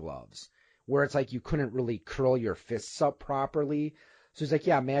boxing gloves, where it's like you couldn't really curl your fists up properly. So he's like,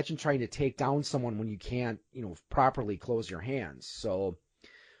 yeah, imagine trying to take down someone when you can't, properly close your hands. So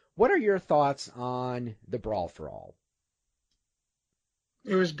what are your thoughts on the Brawl for All?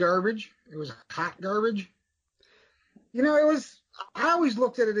 It was garbage. It was hot garbage. I always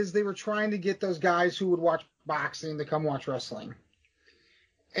looked at it as they were trying to get those guys who would watch boxing to come watch wrestling.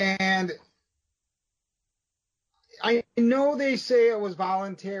 And I know they say it was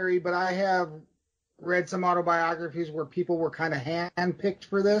voluntary, but I have read some autobiographies where people were kind of handpicked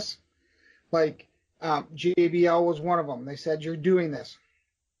for this. Like JBL was one of them. They said, you're doing this.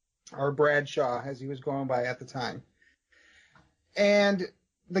 Or Bradshaw, as he was going by at the time. And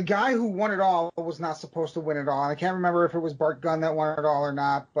the guy who won it all was not supposed to win it all. And I can't remember if it was Bart Gunn that won it all or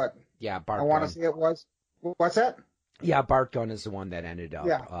not, but yeah, Bart I want to say it was. What's that? Yeah, Bart Gunn is the one that ended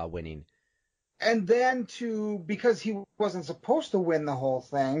up winning. And then because he wasn't supposed to win the whole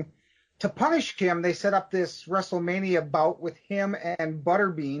thing, to punish him, they set up this WrestleMania bout with him and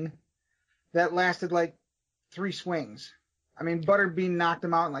Butterbean that lasted like 3 swings. I mean, Butterbean knocked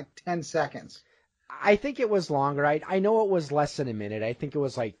him out in like 10 seconds. I think it was longer. I know it was less than a minute. I think it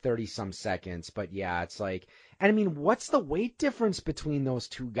was like 30-some seconds. But yeah, it's like, and I mean, what's the weight difference between those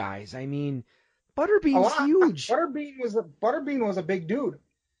two guys? I mean, Butterbean's huge. Butterbean was a big dude,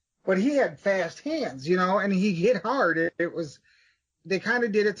 but he had fast hands, and he hit hard. They kind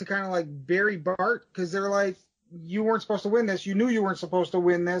of did it to kind of like bury Bart, because they're like, you weren't supposed to win this. You knew you weren't supposed to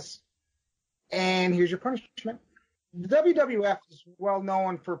win this, and here's your punishment. The WWF is well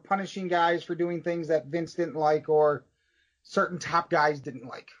known for punishing guys for doing things that Vince didn't like or certain top guys didn't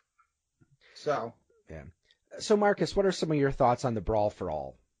like. So, yeah. So, Marcus, what are some of your thoughts on the Brawl for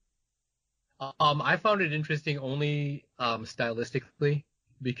All? I found it interesting only stylistically,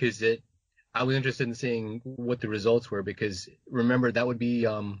 because I was interested in seeing what the results were, because remember, that would be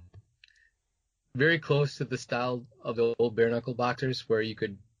very close to the style of the old bare knuckle boxers, where you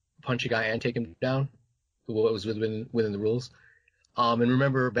could punch a guy and take him down. What was within the rules. And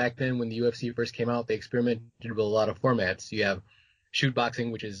remember, back then when the UFC first came out, they experimented with a lot of formats. You have shoot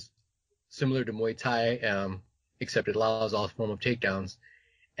boxing, which is similar to Muay Thai, except it allows all form of takedowns,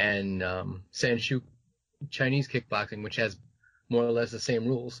 and Sanshuk Chinese kickboxing, which has more or less the same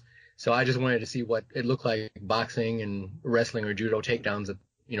rules. So I just wanted to see what it looked like boxing and wrestling or judo takedowns that,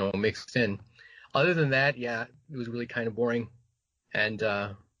 mixed in. Other than that, yeah, it was really kind of boring. And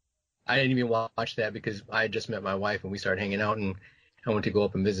I didn't even watch that because I had just met my wife and we started hanging out, and I went to go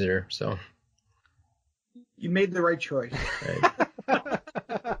up and visit her. So you made the right choice.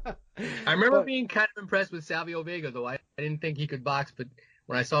 Right. I remember being kind of impressed with Savio Vega, though. I didn't think he could box, but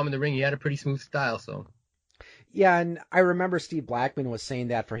when I saw him in the ring, he had a pretty smooth style. So yeah, and I remember Steve Blackman was saying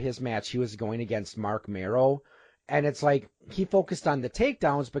that for his match, he was going against Mark Marrow, and it's like he focused on the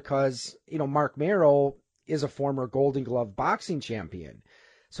takedowns because Mark Marrow is a former Golden Glove boxing champion.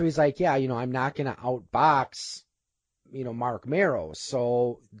 So he's like, yeah, I'm not going to outbox, Mark Marrow.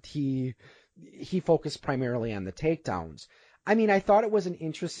 So he focused primarily on the takedowns. I mean, I thought it was an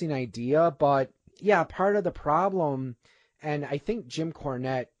interesting idea, but yeah, part of the problem, and I think Jim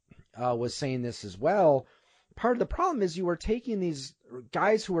Cornette was saying this as well, part of the problem is you were taking these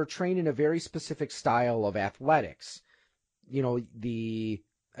guys who are trained in a very specific style of athletics.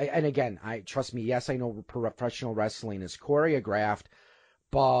 And again, trust me, yes, I know professional wrestling is choreographed,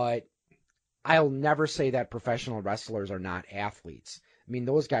 but I'll never say that professional wrestlers are not athletes. I mean,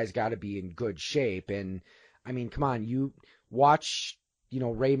 those guys got to be in good shape. And I mean, come on, you watch,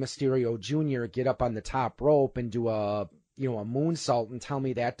 Rey Mysterio Jr. get up on the top rope and do a moonsault and tell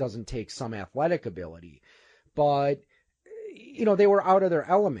me that doesn't take some athletic ability. But, they were out of their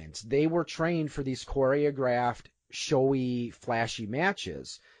elements. They were trained for these choreographed, showy, flashy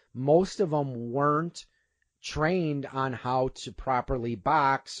matches. Most of them weren't trained on how to properly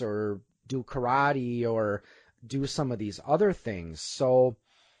box or do karate or do some of these other things. So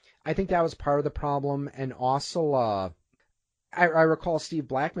I think that was part of the problem. And also, I recall Steve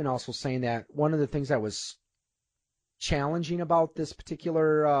Blackman also saying that one of the things that was challenging about this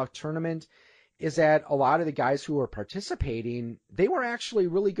particular tournament is that a lot of the guys who were participating, they were actually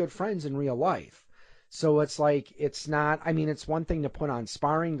really good friends in real life. So it's like, it's one thing to put on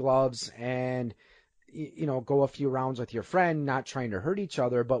sparring gloves and go a few rounds with your friend, not trying to hurt each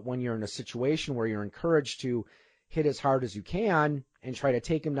other. But when you're in a situation where you're encouraged to hit as hard as you can and try to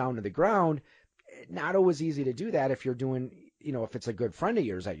take him down to the ground. Not always easy to do that if you're doing, if it's a good friend of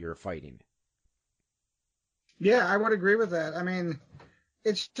yours that you're fighting. Yeah, I would agree with that. I mean,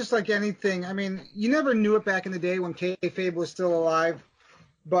 it's just like anything. I mean, you never knew it back in the day when kayfabe was still alive,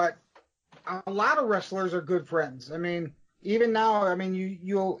 but a lot of wrestlers are good friends. I mean, even now, I mean,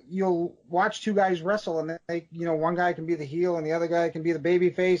 you'll watch two guys wrestle, and they, one guy can be the heel and the other guy can be the baby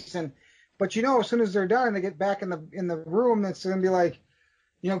face, but as soon as they're done and they get back in the room, it's gonna be like,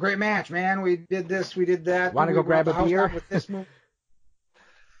 great match, man. We did this, we did that. Want to go grab a beer? With this move.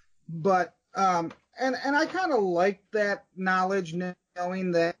 But and I kind of like that knowledge,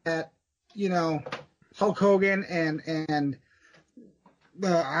 knowing that Hulk Hogan and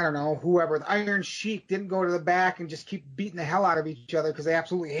I don't know, whoever, the Iron Sheik didn't go to the back and just keep beating the hell out of each other because they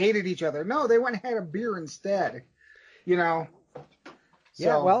absolutely hated each other. No, they went and had a beer instead. So,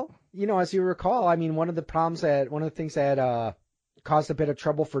 yeah, well, as you recall, I mean, one of the things that caused a bit of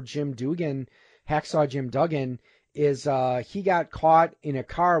trouble for Jim Duggan, Hacksaw Jim Duggan, is he got caught in a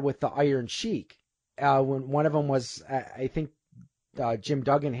car with the Iron Sheik. When one of them was, I think Jim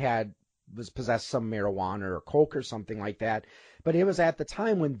Duggan was possessed some marijuana or coke or something like that. But it was at the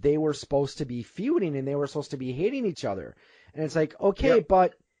time when they were supposed to be feuding and they were supposed to be hating each other. And it's like, okay, yep.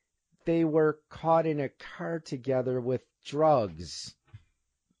 But they were caught in a car together with drugs.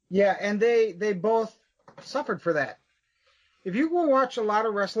 Yeah, and they both suffered for that. If you go watch a lot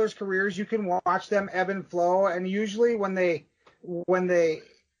of wrestlers' careers, you can watch them ebb and flow. And usually when they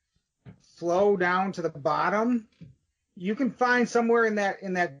flow down to the bottom, you can find somewhere in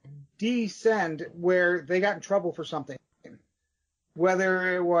that descend where they got in trouble for something.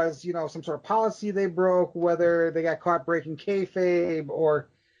 Whether it was, some sort of policy they broke, whether they got caught breaking kayfabe or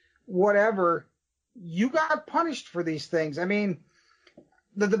whatever, you got punished for these things. I mean,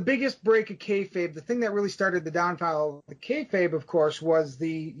 the biggest break of kayfabe, the thing that really started the downfall of the kayfabe, of course, was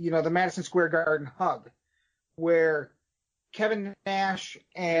the Madison Square Garden hug, where Kevin Nash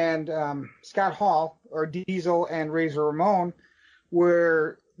and Scott Hall, or Diesel and Razor Ramon,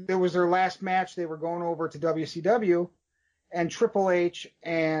 where there was their last match. They were going over to WCW, and Triple H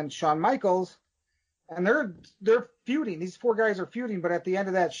and Shawn Michaels, and they're feuding. These four guys are feuding, but at the end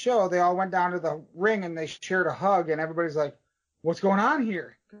of that show, they all went down to the ring and they shared a hug, and everybody's like, what's going on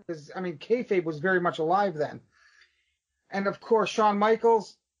here? Because, I mean, kayfabe was very much alive then. And, of course, Shawn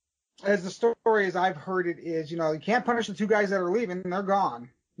Michaels, as the story as I've heard it is, you can't punish the two guys that are leaving. They're gone.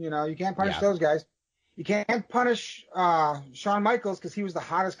 You can't punish those guys. You can't punish Shawn Michaels because he was the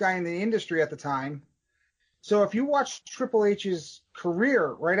hottest guy in the industry at the time. So if you watch Triple H's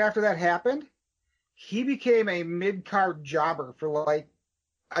career, right after that happened, he became a mid-card jobber for like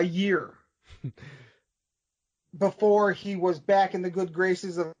a year before he was back in the good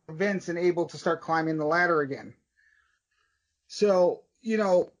graces of Vince and able to start climbing the ladder again. So,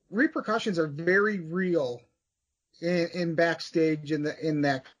 repercussions are very real in backstage in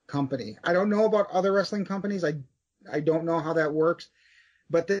that company. I don't know about other wrestling companies. I don't know how that works,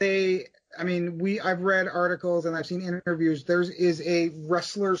 but I've read articles and I've seen interviews. There is a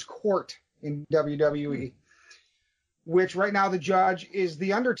wrestler's court in WWE, which right now the judge is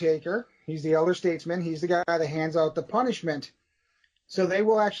The Undertaker. He's the elder statesman. He's the guy that hands out the punishment. So they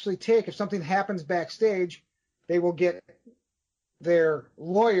will actually take, if something happens backstage, they will get their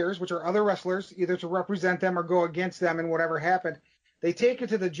lawyers, which are other wrestlers, either to represent them or go against them in whatever happened. They take it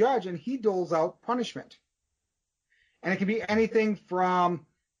to the judge and he doles out punishment. And it can be anything from,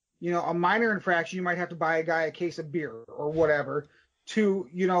 a minor infraction, you might have to buy a guy a case of beer or whatever, to,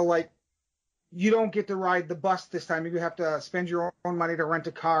 like, you don't get to ride the bus this time. You have to spend your own money to rent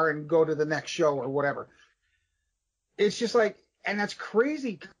a car and go to the next show or whatever. It's just like, and that's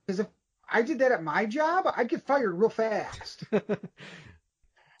crazy because if I did that at my job, I'd get fired real fast.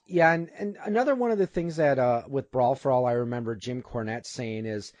 Yeah, and another one of the things that with Brawl for All I remember Jim Cornette saying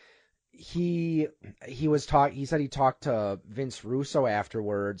is he said he talked to Vince Russo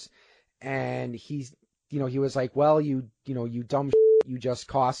afterwards, and he was like, well, you dumb you just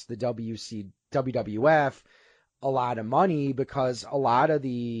cost the WWF a lot of money because a lot of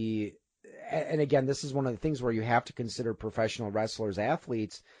the, and again, this is one of the things where you have to consider professional wrestlers,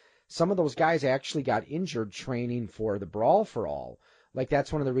 athletes. Some of those guys actually got injured training for the Brawl for All. Like,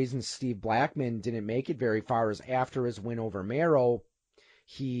 that's one of the reasons Steve Blackman didn't make it very far, is after his win over Mero,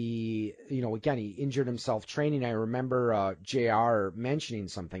 he injured himself training. I remember JR mentioning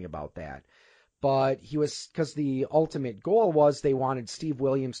something about that. But because the ultimate goal was they wanted Steve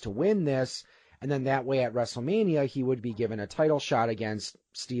Williams to win this, and then that way at WrestleMania he would be given a title shot against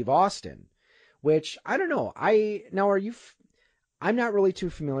Steve Austin, which, I don't know. I'm not really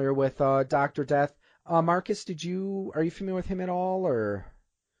too familiar with Dr. Death. Marcus, are you familiar with him at all, or?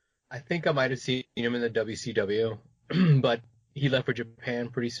 I think I might have seen him in the WCW, but he left for Japan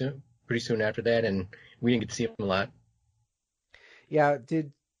pretty soon after that, and we didn't get to see him a lot. Yeah,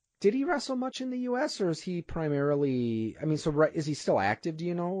 did he wrestle much in the U.S. or is he primarily? I mean, is he still active? Do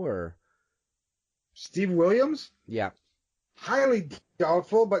you know, or? Steve Williams? Yeah. Highly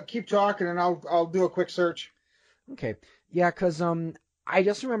doubtful, but keep talking and I'll do a quick search. Okay. Yeah, because I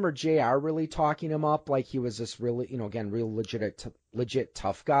just remember JR really talking him up like he was this really, again, real legit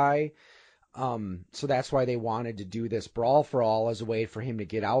tough guy. So that's why they wanted to do this Brawl for All as a way for him to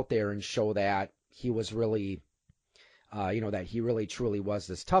get out there and show that he was really, that he really truly was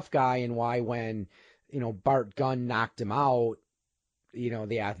this tough guy, and why when, Bart Gunn knocked him out,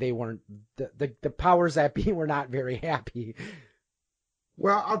 they weren't, the powers that be were not very happy.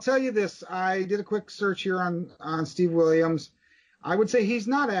 Well, I'll tell you this. I did a quick search here on Steve Williams. I would say he's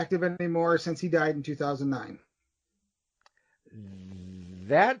not active anymore since he died in 2009.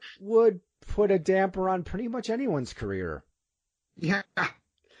 That would put a damper on pretty much anyone's career. Yeah.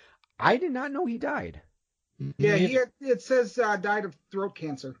 I did not know he died. Yeah, it says died of throat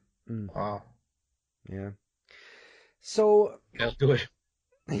cancer. Wow. Yeah. So. That'll do it.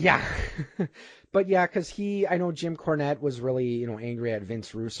 Yeah. But yeah, because I know Jim Cornette was really, angry at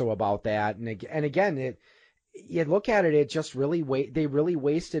Vince Russo about that. And again, you look at it, just really they really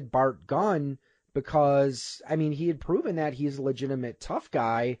wasted Bart Gunn because, I mean, he had proven that he's a legitimate tough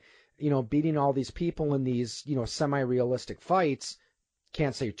guy, beating all these people in these, semi-realistic fights.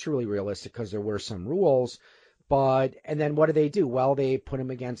 Can't say truly realistic because there were some rules. And then what do they do? Well, they put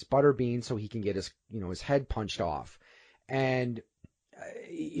him against Butterbean so he can get his, his head punched off. And,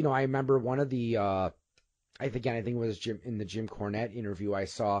 I remember one of the, I think it was in the Jim Cornette interview I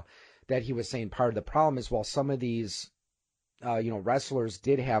saw that he was saying part of the problem is, well, some of these, wrestlers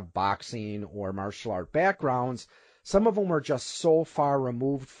did have boxing or martial art backgrounds. Some of them were just so far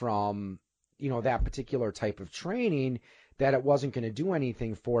removed from, that particular type of training that it wasn't going to do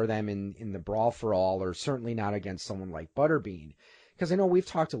anything for them in the Brawl for All, or certainly not against someone like Butterbean. Because I know we've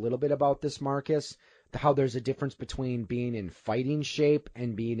talked a little bit about this, Marcus, how there's a difference between being in fighting shape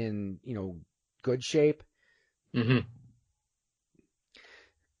and being in, good shape. Mm-hmm.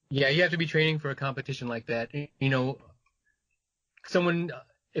 Yeah, you have to be training for a competition like that. If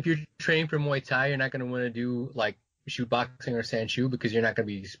you're training for Muay Thai, you're not going to want to do like shoot boxing or Sanshou because you're not going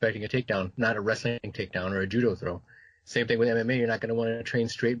to be expecting a takedown, not a wrestling takedown or a judo throw. Same thing with MMA. You're not going to want to train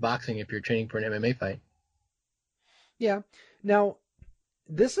straight boxing if you're training for an MMA fight. Yeah. Now,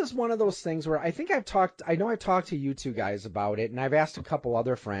 this is one of those things where I know I've talked to you two guys about it, and I've asked a couple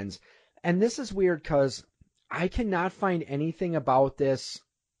other friends, and this is weird because I cannot find anything about this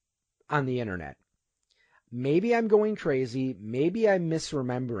on the internet. Maybe I'm going crazy. Maybe I'm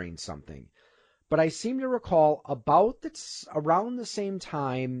misremembering something. But I seem to recall around the same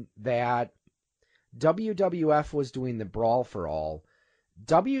time that WWF was doing the Brawl for All,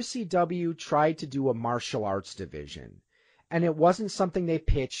 WCW tried to do a martial arts division. And it wasn't something they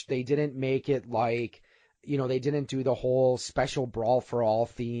pitched. They didn't make it like, they didn't do the whole special Brawl for All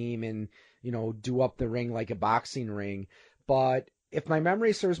theme and, do up the ring like a boxing ring. But if my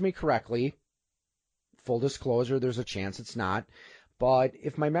memory serves me correctly, full disclosure, there's a chance it's not. But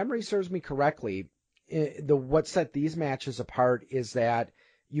if my memory serves me correctly, what set these matches apart is that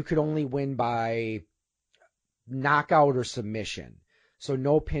you could only win by knockout or submission. So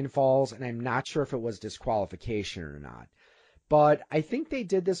no pinfalls, and I'm not sure if it was disqualification or not. But I think they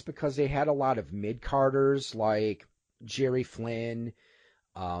did this because they had a lot of mid-carders like Jerry Flynn.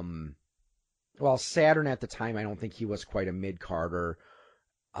 Saturn at the time, I don't think he was quite a mid-carder.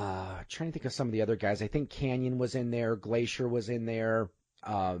 Trying to think of some of the other guys. I think Canyon was in there. Glacier was in there.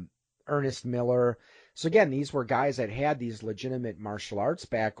 Ernest Miller. So again, these were guys that had these legitimate martial arts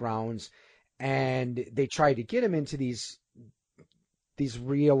backgrounds, and they tried to get him into these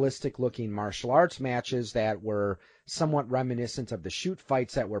realistic-looking martial arts matches that were somewhat reminiscent of the shoot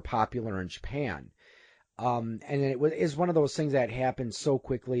fights that were popular in Japan. And it is one of those things that happened so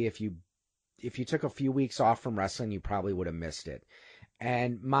quickly. If you took a few weeks off from wrestling, you probably would have missed it.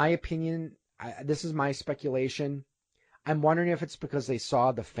 And my opinion, this is my speculation, I'm wondering if it's because they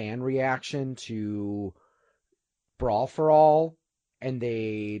saw the fan reaction to Brawl for All, and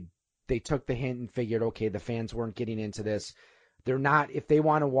they took the hint and figured, okay, the fans weren't getting into this. They're not, if they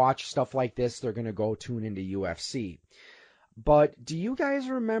want to watch stuff like this, they're going to go tune into UFC. But do you guys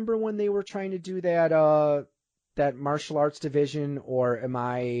remember when they were trying to do that martial arts division, or am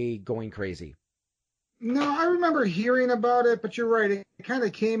I going crazy? No, I remember hearing about it, but you're right. It kind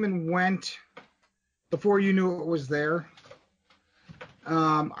of came and went before you knew it was there.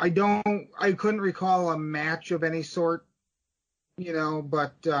 I couldn't recall a match of any sort,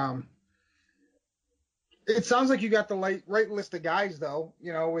 but it sounds like you got the right list of guys though,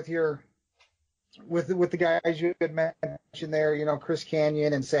 with the guys you had mentioned there, Chris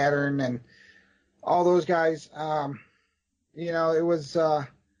Kanyon and Saturn and all those guys. It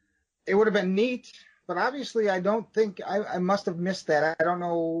would have been neat, but obviously I don't think I must have missed that. I don't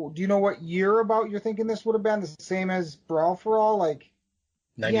know. Do you know what year about you're thinking this would have been? The same as Brawl for All, like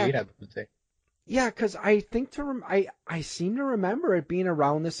 98, I would say. Yeah, because I think I seem to remember it being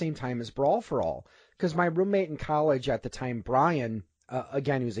around the same time as Brawl for All. Because my roommate in college at the time, Brian,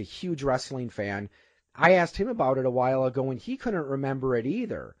 again, he was a huge wrestling fan. I asked him about it a while ago, and he couldn't remember it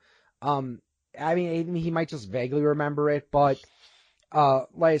either. I mean, he might just vaguely remember it, but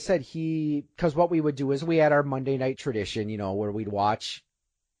like I said, because what we would do is we had our Monday night tradition, where we'd watch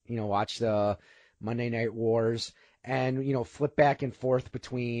the Monday Night Wars and, flip back and forth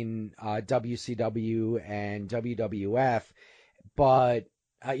between WCW and WWF. But,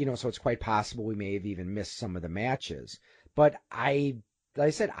 so it's quite possible we may have even missed some of the matches. But like I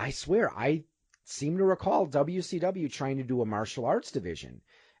said, I swear, I seem to recall WCW trying to do a martial arts division.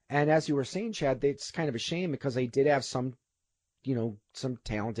 And as you were saying, Chad, it's kind of a shame because they did have some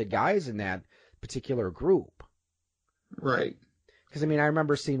talented guys in that particular group. Right. Because, I mean, I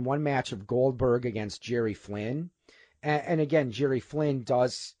remember seeing one match of Goldberg against Jerry Flynn. And again, Jerry Flynn I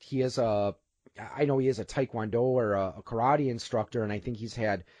know he is a Taekwondo or a karate instructor, and I think he's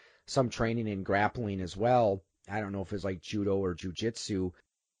had some training in grappling as well. I don't know if it's like judo or jujitsu.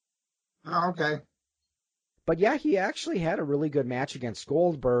 Oh, okay. But yeah, he actually had a really good match against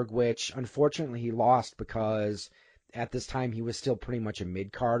Goldberg, which unfortunately he lost because at this time he was still pretty much a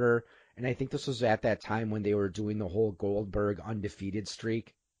mid-carder. And I think this was at that time when they were doing the whole Goldberg undefeated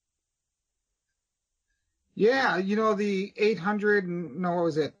streak. Yeah, the 800, no, what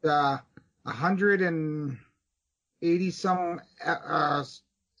was it? 180 some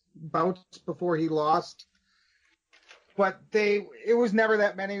bouts before he lost. But it was never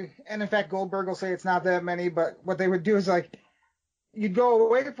that many. And in fact, Goldberg will say it's not that many. But what they would do is like, you'd go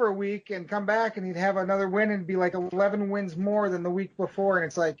away for a week and come back and he'd have another win and it'd be like 11 wins more than the week before. And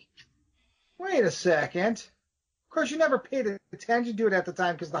it's like, wait a second. Of course, you never paid attention to it at the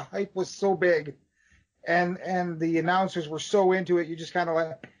time because the hype was so big and the announcers were so into it. You just kind of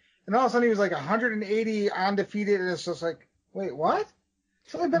like, and all of a sudden he was like 180 undefeated. And it's just like, wait, what?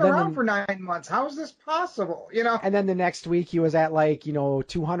 It's only been around for 9 months. How is this possible? And then the next week he was at like,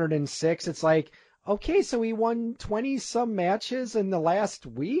 206. It's like, okay, so he won 20 some matches in the last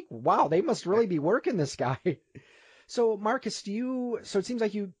week. Wow, they must really be working this guy. So Marcus, so it seems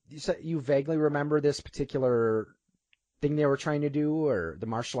like you vaguely remember this particular thing they were trying to do, or the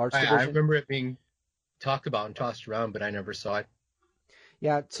martial arts division? I remember it being talked about and tossed around, but I never saw it.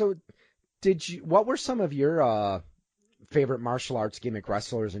 Yeah. So what were some of your favorite martial arts gimmick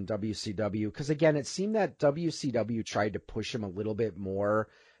wrestlers in WCW? Because again, it seemed that WCW tried to push him a little bit more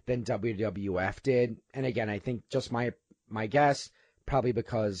than WWF did. And again, I think just my guess, probably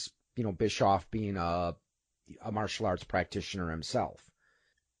because, Bischoff being a martial arts practitioner himself.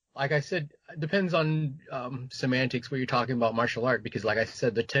 Like I said, it depends on semantics what you're talking about martial art, because like I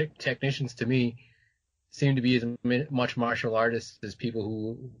said, the technicians to me seem to be as much martial artists as people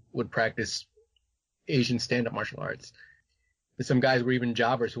who would practice Asian stand-up martial arts. Some guys were even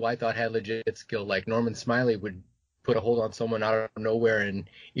jobbers who I thought had legit skill, like Norman Smiley would put a hold on someone out of nowhere, and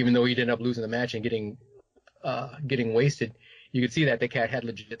even though he'd end up losing the match and getting wasted, you could see that the cat had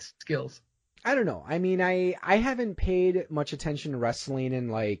legit skills. I don't know. I mean, I haven't paid much attention to wrestling in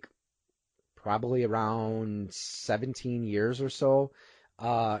like probably around 17 years or so.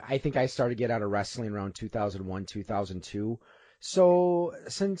 I think I started to get out of wrestling around 2001, 2002. So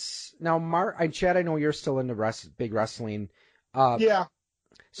since now, Chad, I know you're still into big wrestling. Yeah.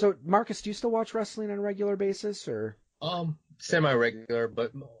 So Marcus, do you still watch wrestling on a regular basis, or? Semi-regular,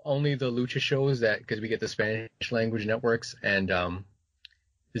 but only the lucha shows because we get the Spanish language networks, and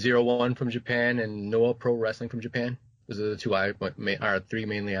 01 from Japan and Noah Pro Wrestling from Japan. Those are the three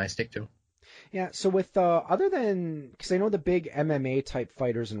mainly I stick to. Yeah, so with other than, because I know the big MMA type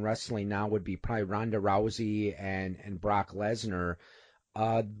fighters in wrestling now would be probably Ronda Rousey and Brock Lesnar.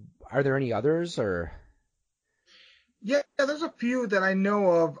 Are there any others, or? Yeah, there's a few that I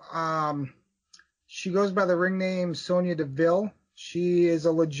know of. She goes by the ring name Sonya Deville. She is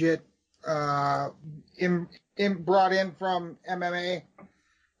a legit brought in from MMA.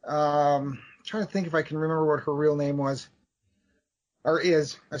 Trying to think if I can remember what her real name was, or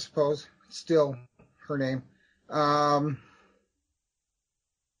is, I suppose, still her name. Let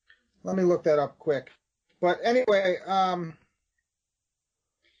me look that up quick. But anyway,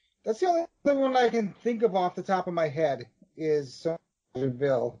 That's the only other one I can think of off the top of my head is Sonya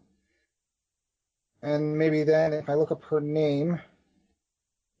Deville. And maybe then if I look up her name,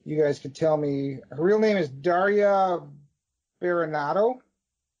 you guys could tell me. Her real name is Daria Baronato.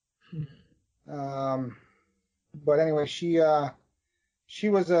 But anyway, she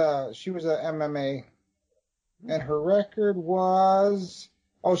was a MMA, and her record was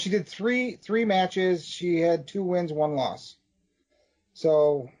she did three matches. She had 2 wins, 1 loss.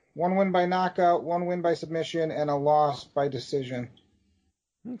 So 1 win by knockout, 1 win by submission, and a loss by decision.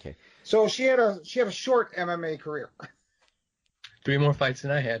 Okay. So she had a short MMA career. 3 more fights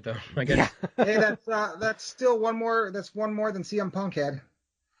than I had, though. I guess. Yeah. Hey, that's still one more. That's one more than CM Punk had.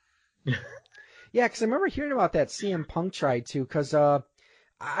 Yeah, because I remember hearing about that CM Punk tried too. Because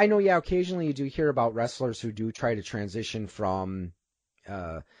I know, occasionally you do hear about wrestlers who do try to transition from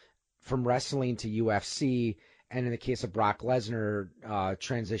wrestling to UFC, and in the case of Brock Lesnar,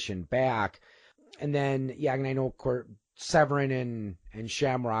 transition back. And then, and I know Severin and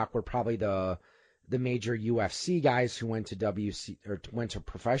Shamrock were probably the major UFC guys who went to WC or went to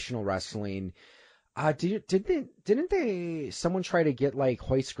professional wrestling. Didn't they someone try to get like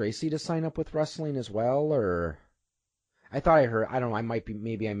Hoist Gracie to sign up with wrestling as well? Or I thought I heard, I don't know,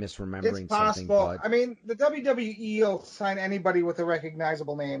 maybe I'm misremembering it's possible. something. But... I mean, the WWE will sign anybody with a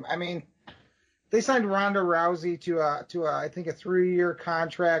recognizable name. I mean, they signed Ronda Rousey to I think a 3-year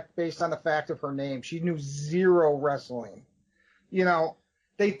contract based on the fact of her name. She knew 0 wrestling. You know,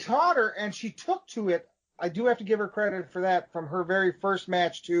 they taught her and she took to it. I do have to give her credit for that, from her very first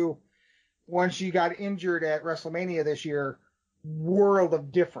match to when she got injured at WrestleMania this year. World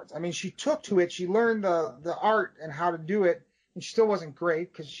of difference. I mean, she took to it. She learned the art and how to do it, and she still wasn't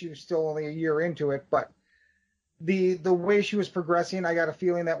great because she was still only a year into it. But the way she was progressing, I got a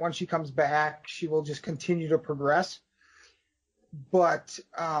feeling that when she comes back, she will just continue to progress. But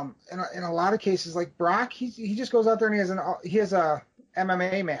in a lot of cases, like Brock, he just goes out there and he has a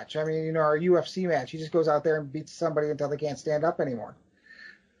MMA match. I mean, or a UFC match. He just goes out there and beats somebody until they can't stand up anymore.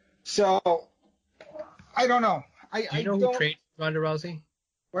 So I don't know. Do you know who trained Ronda Rousey?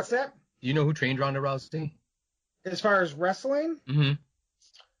 What's that? Do you know who trained Ronda Rousey? As far as wrestling? Mm-hmm.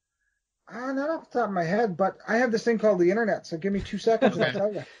 Not off the top of my head, but I have this thing called the internet, so give me 2 seconds and I'll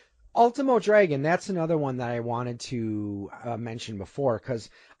tell you. Ultimo Dragon, that's another one that I wanted to mention before, because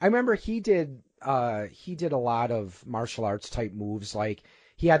I remember he did a lot of martial arts type moves. Like,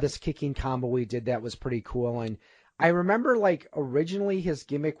 he had this kicking combo he did that was pretty cool. And I remember, like, originally his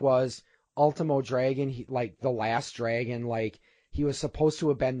gimmick was Ultimo Dragon, like the last dragon, like he was supposed to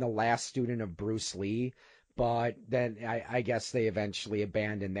have been the last student of Bruce Lee, but then I guess they eventually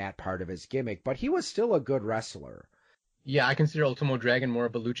abandoned that part of his gimmick. But he was still a good wrestler. Yeah, I consider Ultimo Dragon more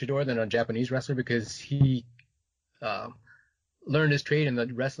of a luchador than a Japanese wrestler because he learned his trade in the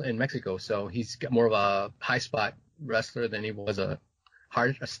wrestling in Mexico, so he's got more of a high spot wrestler than he was a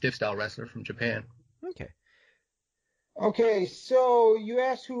stiff style wrestler from Japan. Okay, so you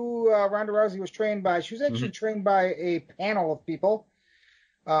asked who Ronda Rousey was trained by. She was actually trained by a panel of people.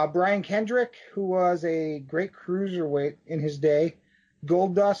 Brian Kendrick, who was a great cruiserweight in his day.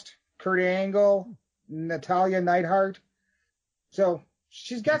 Goldust, Kurt Angle, Natalia Neidhart. So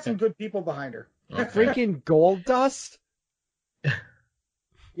she's got some good people behind her. Freaking Goldust?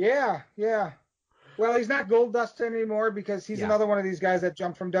 Yeah. Well, he's not Goldust anymore because he's another one of these guys that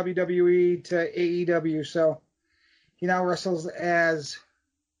jumped from WWE to AEW. So he now wrestles as,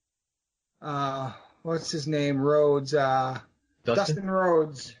 what's his name? Rhodes. Dustin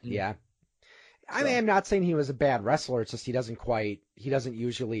Rhodes. Yeah. I mean, I'm not saying he was a bad wrestler. It's just he doesn't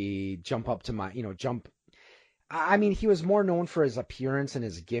usually jump up to jump. I mean, he was more known for his appearance and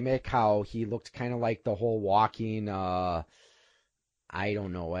his gimmick, how he looked kind of like the whole walking, I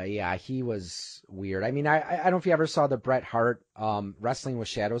don't know. Yeah, he was weird. I mean, I don't know if you ever saw the Bret Hart Wrestling with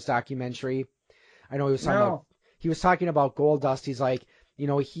Shadows documentary. I know he was talking about Goldust. He's like,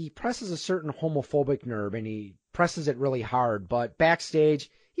 he presses a certain homophobic nerve and he presses it really hard, but backstage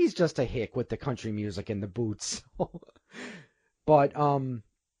he's just a hick with the country music and the boots. But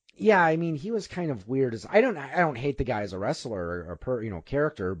yeah, I mean, he was kind of weird. I don't hate the guy as a wrestler or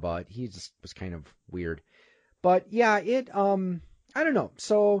character, but he just was kind of weird. But yeah, I don't know.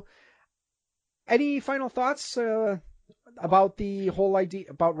 So, any final thoughts about the whole idea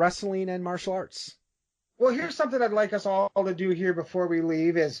about wrestling and martial arts? Well, here's something I'd like us all to do here before we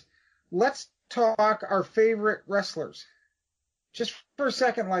leave is let's talk our favorite wrestlers. Just for a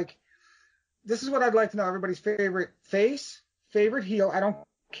second, like, this is what I'd like to know. Everybody's favorite face, favorite heel. I don't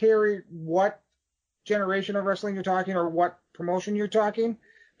care what generation of wrestling you're talking or what promotion you're talking,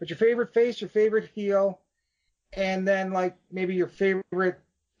 but your favorite face, your favorite heel, and then, like, maybe your favorite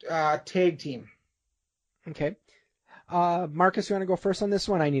tag team. Okay. Marcus, you want to go first on this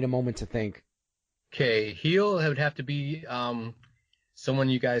one? I need a moment to think. Okay, heel would have to be someone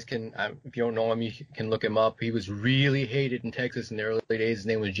you guys can, if you don't know him, you can look him up. He was really hated in Texas in the early days. His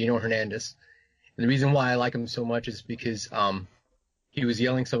name was Gino Hernandez. And the reason why I like him so much is because he was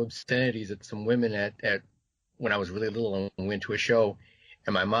yelling some obscenities at some women at when I was really little and we went to a show.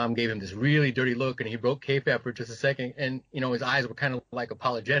 And my mom gave him this really dirty look, and he broke kayfabe for just a second. And, his eyes were kind of like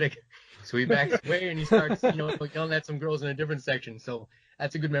apologetic. So he backed away and he starts, yelling at some girls in a different section. So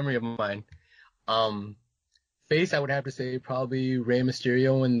that's a good memory of mine. Face, I would have to say probably Rey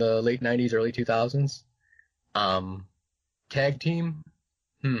Mysterio in the late 90s, early 2000s. Tag team.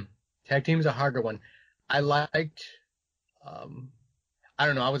 Tag team is a harder one. I liked, I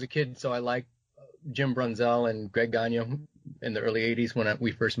don't know, I was a kid, so I liked Jim Brunzell and Greg Gagne in the early 80s when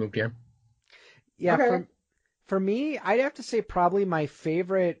we first moved here. Yeah, Okay. for me, I'd have to say probably my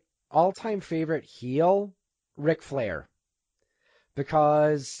all-time favorite heel, Ric Flair.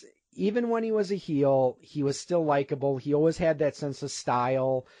 Because even when he was a heel, he was still likable. He always had that sense of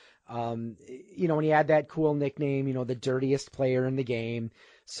style. And he had that cool nickname, the dirtiest player in the game.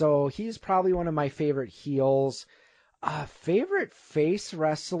 So he's probably one of my favorite heels. Favorite face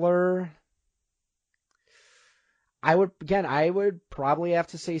wrestler? I would probably have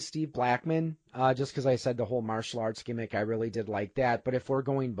to say Steve Blackman, just because I said the whole martial arts gimmick. I really did like that. But if we're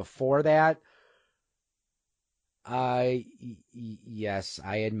going before that, yes,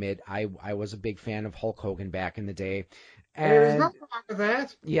 I admit I was a big fan of Hulk Hogan back in the day. There's And nothing wrong with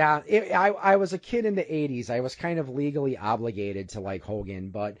that. yeah, I was a kid in the 80s. I was kind of legally obligated to like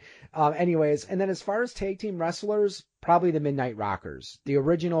Hogan. But anyways, and then as far as tag team wrestlers, probably the Midnight Rockers, the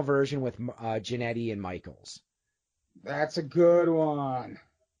original version with Jannetty and Michaels. That's a good one.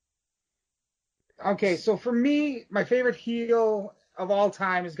 Okay, so for me, my favorite heel of all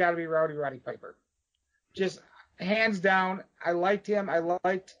time has got to be Roddy Piper. Just hands down, I liked him. I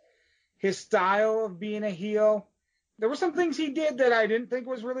liked his style of being a heel. There were some things he did that I didn't think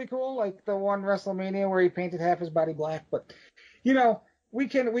was really cool, like the one WrestleMania where he painted half his body black. But we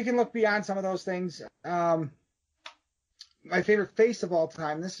can look beyond some of those things. My favorite face of all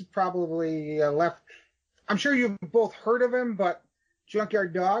time. This is probably left. I'm sure you've both heard of him, but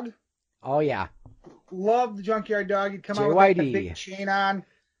Junkyard Dog. Oh yeah, Loved the Junkyard Dog. He'd come out with JYD. that big chain on,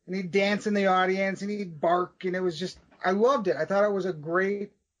 and he'd dance in the audience, and he'd bark, and it was just, I loved it. I thought it was a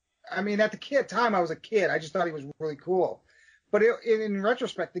great. I mean, at the time I was a kid, I just thought he was really cool. But in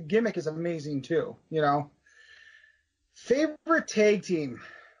retrospect, the gimmick is amazing too. Favorite tag team.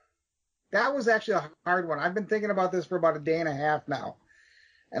 That was actually a hard one. I've been thinking about this for about a day and a half now.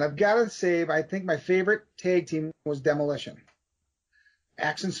 And I've got to say, I think my favorite tag team was Demolition.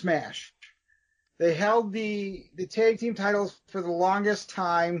 Axe and Smash. They held the tag team titles for the longest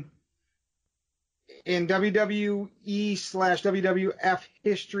time in WWE/WWF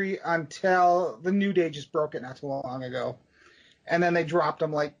history until the New Day just broke it not too long ago. And then they dropped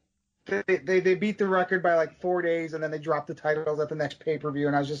them they beat the record by like 4 days, and then they dropped the titles at the next pay-per-view.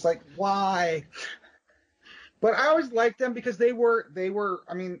 And I was just like, why? But I always liked them because they were,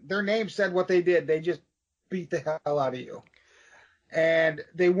 I mean, their name said what they did. They just beat the hell out of you. And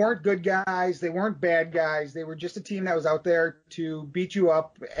they weren't good guys. They weren't bad guys. They were just a team that was out there to beat you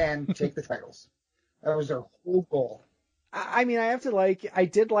up and take the titles. That was their whole goal. I mean, I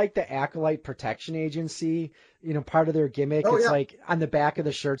did like the Acolyte Protection Agency, part of their gimmick. Oh, it's yeah. like on the back of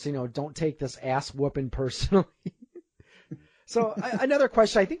the shirts, don't take this ass whooping personally. So another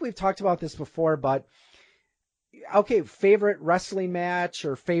question, I think we've talked about this before, but okay, favorite wrestling match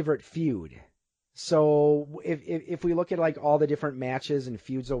or favorite feud? So if we look at like all the different matches and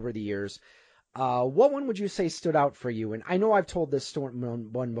feuds over the years, what one would you say stood out for you? And I know I've told this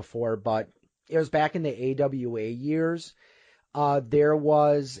one before, but it was back in the AWA years. There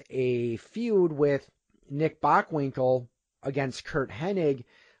was a feud with Nick Bockwinkel against Curt Hennig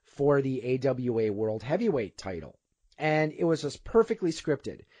for the AWA World Heavyweight title. And it was just perfectly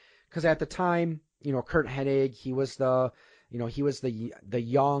scripted. Because at the time, Curt Hennig, he was the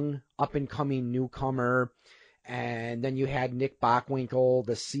young up and coming newcomer, and then you had Nick Bockwinkel,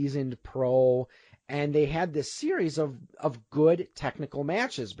 the seasoned pro, and they had this series of good technical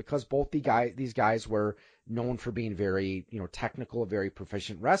matches because both these guys were known for being very technical, very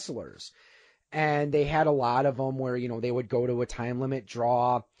proficient wrestlers, and they had a lot of them where they would go to a time limit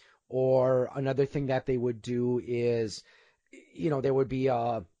draw, or another thing that they would do is there would be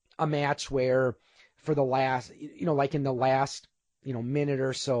a match where for the last, like in the last, minute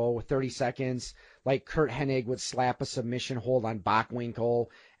or so, 30 seconds, like Curt Hennig would slap a submission hold on Bockwinkel,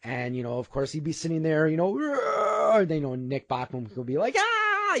 and, of course he'd be sitting there, and then, Nick Bockwinkel would be like,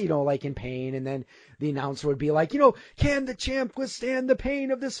 ah! like in pain. And then the announcer would be like, can the champ withstand the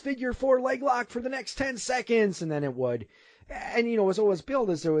pain of this figure 4 leg lock for the next 10 seconds? And then it would. And, as it was billed,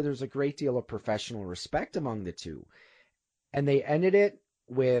 as there was a great deal of professional respect among the two. And they ended it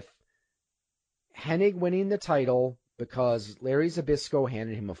with Hennig winning the title because Larry Zbyszko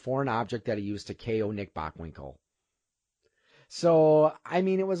handed him a foreign object that he used to KO Nick Bockwinkel. So,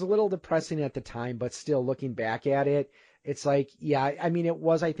 it was a little depressing at the time, but still looking back at it, it's like, it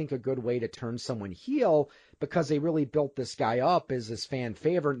was, I think, a good way to turn someone heel because they really built this guy up as this fan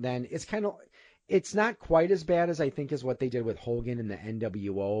favorite. And then it's not quite as bad as I think is what they did with Hogan in the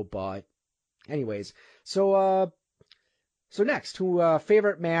NWO, but anyways. So next,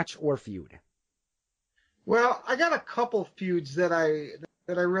 favorite match or feud? Well, I got a couple feuds that I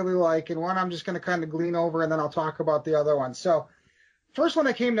really like, and one I'm just going to kind of glean over, and then I'll talk about the other one. So, first one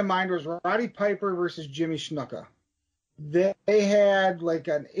that came to mind was Roddy Piper versus Jimmy Snuka. They had like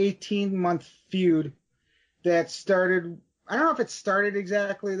an 18-month feud that started, I don't know if it started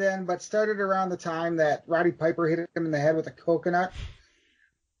exactly then, but started around the time that Roddy Piper hit him in the head with a coconut.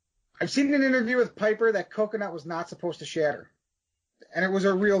 I've seen an interview with Piper that coconut was not supposed to shatter. And it was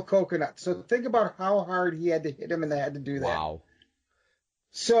a real coconut. So think about how hard he had to hit him in the head to do that. Wow.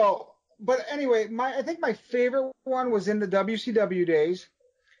 So, but anyway, I think my favorite one was in the WCW days.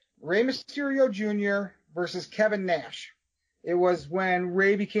 Rey Mysterio Jr. versus Kevin Nash. It was when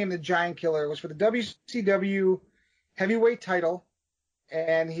Rey became the Giant Killer. It was for the WCW heavyweight title.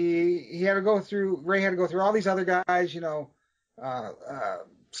 And Rey had to go through all these other guys,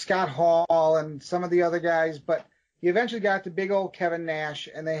 Scott Hall and some of the other guys, but he eventually got to big old Kevin Nash,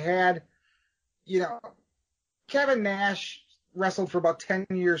 and they had, Kevin Nash wrestled for about 10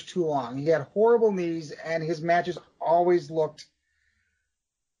 years too long. He had horrible knees, and his matches always looked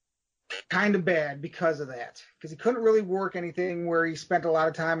kind of bad because of that. Because he couldn't really work anything where he spent a lot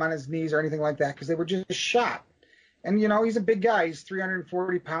of time on his knees or anything like that, because they were just shot. And, he's a big guy. He's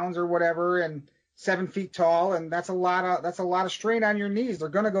 340 pounds or whatever, and 7 feet tall, and that's a lot of strain on your knees. They're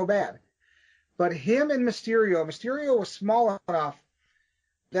going to go bad. But him and Mysterio was small enough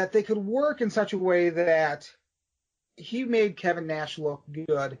that they could work in such a way that he made Kevin Nash look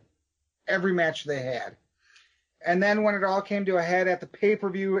good every match they had. And then when it all came to a head at the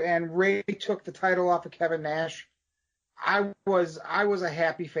pay-per-view and Rey took the title off of Kevin Nash, I was a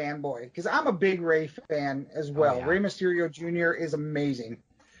happy fanboy because I'm a big Rey fan as well. Oh, yeah. Rey Mysterio Jr. is amazing.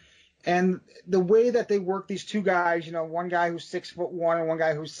 And the way that they work these two guys, one guy who's 6'1" and one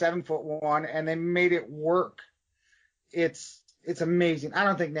guy who's 7'1", and they made it work. It's amazing. I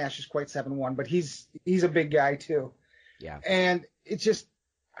don't think Nash is quite 7'1", but he's a big guy too. Yeah. And it's just,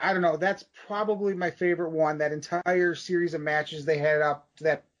 I don't know. That's probably my favorite one. That entire series of matches they had up to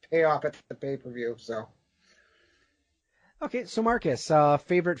that payoff at the pay-per-view. So. Okay, so Marcus,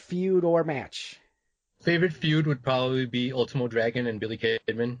 favorite feud or match? Favorite feud would probably be Ultimo Dragon and Billy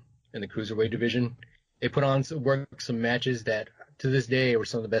Kidman in the Cruiserweight division. They worked some matches that, to this day, were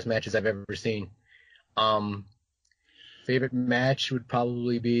some of the best matches I've ever seen. Favorite match would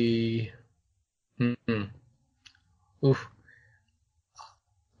probably be... Oof.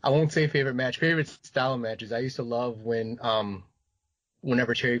 I won't say favorite match. Favorite style matches. I used to love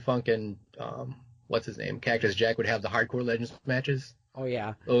whenever Cherry Funk and, what's his name, Cactus Jack would have the Hardcore Legends matches. Oh,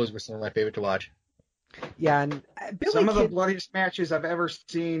 yeah. Those were some of my favorite to watch. Yeah, and some of the bloodiest matches I've ever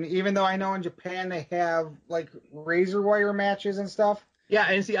seen, even though I know in Japan they have like razor wire matches and stuff. Yeah,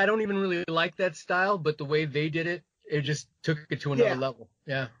 and see, I don't even really like that style, but the way they did it, it just took it to another level.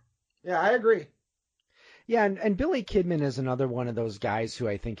 Yeah. Yeah, I agree. Yeah, and Billy Kidman is another one of those guys who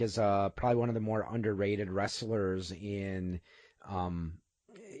I think is probably one of the more underrated wrestlers in in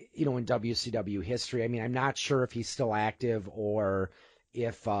WCW history. I mean, I'm not sure if he's still active or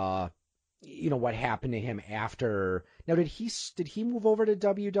if what happened to him after. Now, did he move over to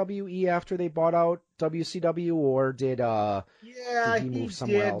WWE after they bought out WCW, or did he move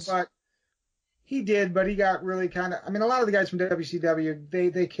somewhere else? He did, but he got really kind of. I mean, a lot of the guys from WCW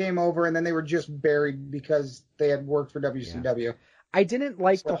they came over and then they were just buried because they had worked for WCW. Yeah. I didn't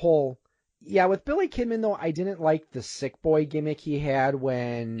like the whole. Yeah, with Billy Kidman though, I didn't like the sick boy gimmick he had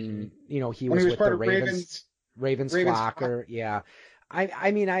when he was with the Ravens flock. Yeah.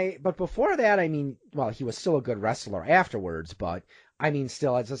 But before that, he was still a good wrestler afterwards, but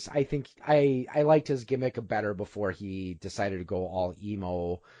still, I think I liked his gimmick better before he decided to go all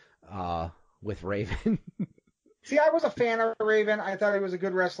emo, with Raven. See, I was a fan of Raven. I thought he was a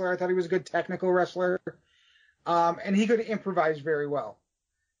good wrestler. I thought he was a good technical wrestler. And he could improvise very well.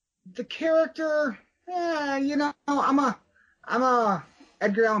 The character, I'm a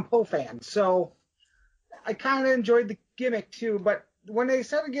Edgar Allan Poe fan, so I kind of enjoyed the gimmick too, but when they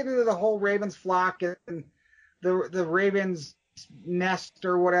started getting into the whole Ravens flock and the Ravens nest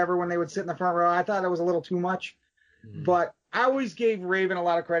or whatever, when they would sit in the front row, I thought it was a little too much. Mm. But I always gave Raven a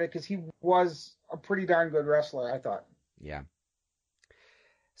lot of credit because he was a pretty darn good wrestler, I thought. Yeah.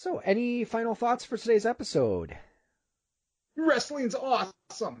 So, any final thoughts for today's episode? Wrestling's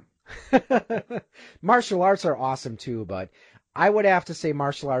awesome. Martial arts are awesome too, but I would have to say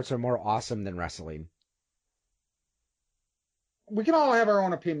martial arts are more awesome than wrestling. We can all have our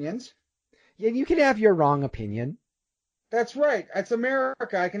own opinions. Yeah, you can have your wrong opinion. That's right. It's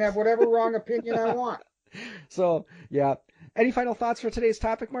America. I can have whatever wrong opinion I want. So, yeah. Any final thoughts for today's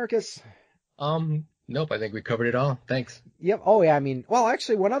topic, Marcus? Nope. I think we covered it all. Thanks. Yep. Oh, yeah. I mean, well,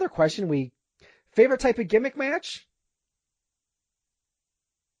 actually, one other question. Favorite type of gimmick match?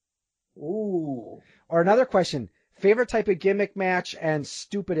 Ooh. Or another question. Favorite type of gimmick match and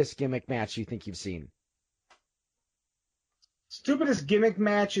stupidest gimmick match you think you've seen? Stupidest gimmick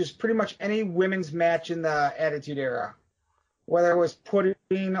match is pretty much any women's match in the Attitude Era. Whether it was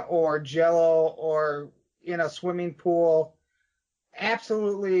pudding or jello or in a swimming pool.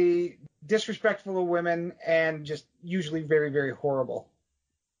 Absolutely disrespectful of women and just usually very, very horrible.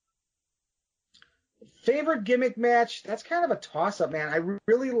 Favorite gimmick match? That's kind of a toss-up, man. I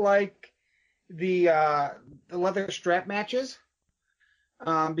really like the leather strap matches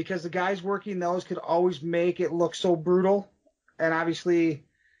because the guys working those could always make it look so brutal. And obviously,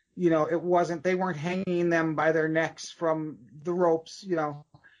 you know, they weren't hanging them by their necks from the ropes, you know,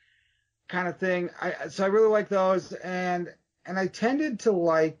 kind of thing. So I really like those. And I tended to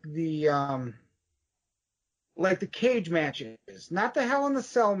like the cage matches, not the Hell in the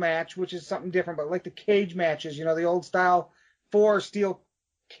Cell match, which is something different, but like the cage matches, you know, the old style 4 steel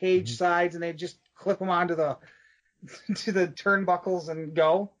cage sides, and they just clip them onto the to the turnbuckles and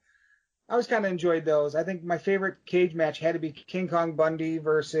go. I always kind of enjoyed those. I think my favorite cage match had to be King Kong Bundy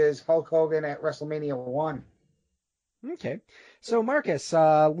versus Hulk Hogan at WrestleMania 1. Okay. So, Marcus,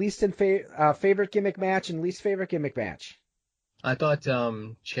 favorite gimmick match and least favorite gimmick match? I thought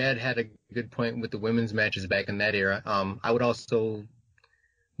Chad had a good point with the women's matches back in that era. I would also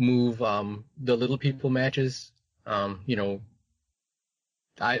move the little people matches. You know,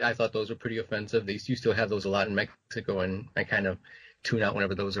 I thought those were pretty offensive. They used to have those a lot in Mexico, and I kind of tune out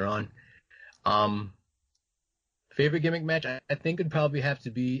whenever those are on. Favorite gimmick match, I think it'd probably have to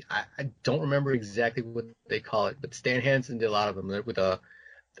be, I don't remember exactly what they call it, but Stan Hansen did a lot of them with a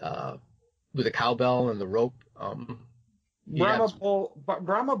cowbell and the rope.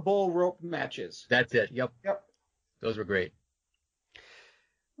 Brahma Bull rope matches. That's it. Yep. Yep. Those were great.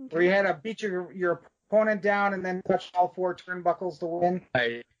 Where you had to beat your opponent down and then touch all 4 turnbuckles to win.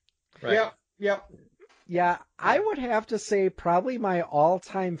 Right. Yep. Yeah, I would have to say probably my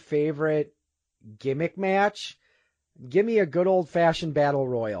all-time favorite gimmick match. Give me a good old-fashioned battle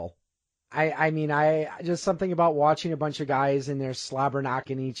royal. I mean, just something about watching a bunch of guys in there slobber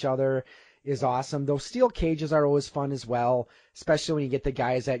knocking each other is awesome. Those steel cages are always fun as well, especially when you get the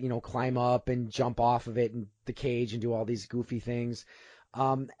guys that, you know, climb up and jump off of it and the cage and do all these goofy things.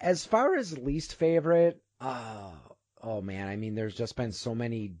 As far as least favorite, oh man, I mean, there's just been so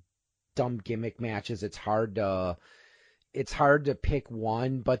many dumb gimmick matches. It's hard to pick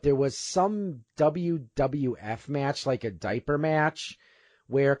one, but there was some WWF match, like a diaper match,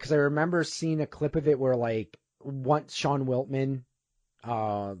 because I remember seeing a clip of it where like Sean Wiltman,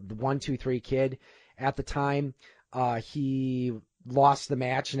 the 1-2-3 Kid at the time, he lost the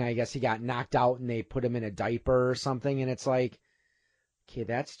match and I guess he got knocked out and they put him in a diaper or something, and it's like, okay,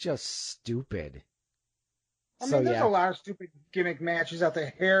 that's just stupid. I mean, there's a lot of stupid gimmick matches out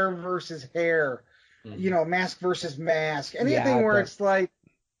there. Hair versus hair, you know, mask versus mask. Anything where it's like...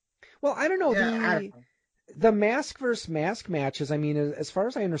 Well, I don't know. Yeah, I don't know. The mask versus mask matches, I mean, as far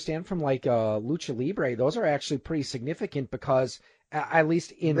as I understand from like Lucha Libre, those are actually pretty significant because, at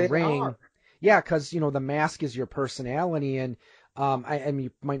least in the ring... Are. Yeah, because, you know, the mask is your personality, and I mean,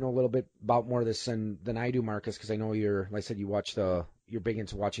 you might know a little bit about more of this than I do, Marcus, because I know like I said, you're big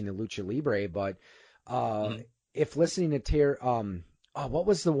into watching the Lucha Libre, but if listening to what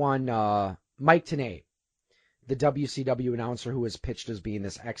was the one, Mike Tenay, the WCW announcer who was pitched as being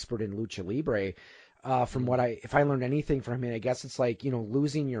this expert in Lucha Libre, if I learned anything from him, I guess it's like, you know,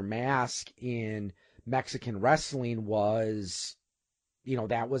 losing your mask in Mexican wrestling was, you know,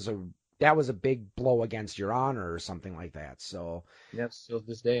 that was a big blow against your honor or something like that. So yep, still to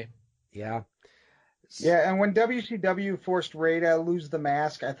this day. Yeah. Yeah, and when WCW forced Ray to lose the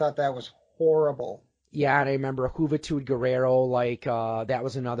mask, I thought that was horrible. Yeah, and I remember Juventud Guerrero, like, that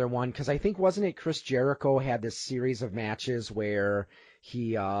was another one, because I think, wasn't it Chris Jericho had this series of matches where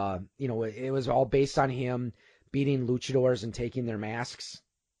he, you know, it was all based on him beating luchadors and taking their masks.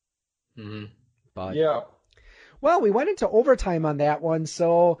 Mm-hmm. But Yeah. well, we went into overtime on that one.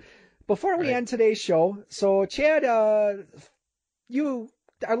 So before we end today's show, so Chad, our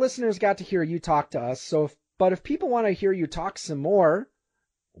listeners got to hear you talk to us. But if people want to hear you talk some more,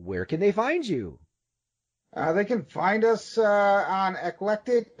 where can they find you? They can find us on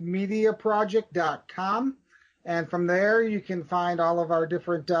eclecticmediaproject.com. And from there, you can find all of our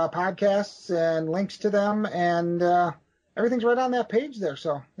different podcasts and links to them. And everything's right on that page there.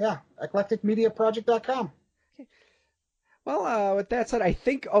 So, yeah, eclecticmediaproject.com. Okay. Well, with that said, I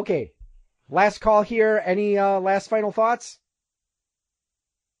think, okay, last call here. Any last final thoughts?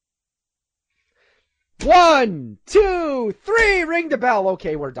 1, 2, 3, ring the bell.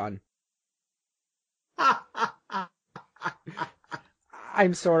 Okay, we're done.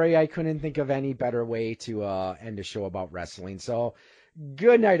 I'm sorry, I couldn't think of any better way to end a show about wrestling. So,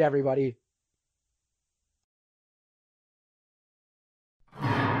 good night, everybody.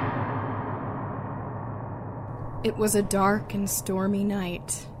 It was a dark and stormy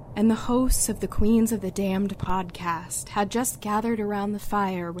night, and the hosts of the Queens of the Damned podcast had just gathered around the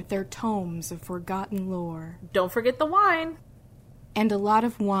fire with their tomes of forgotten lore. Don't forget the wine. And a lot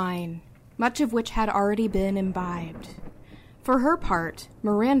of wine, much of which had already been imbibed. For her part,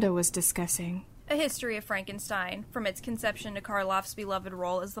 Miranda was discussing A History of Frankenstein, from its conception to Karloff's beloved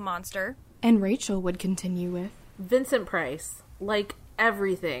role as the monster. And Rachel would continue with Vincent Price. Like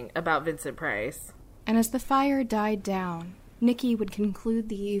everything about Vincent Price. And as the fire died down, Nikki would conclude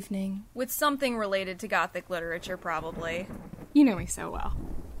the evening With something related to Gothic literature, probably. You know me so well.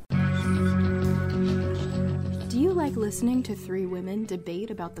 Do you like listening to three women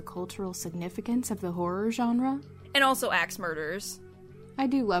debate about the cultural significance of the horror genre? And also axe murders. I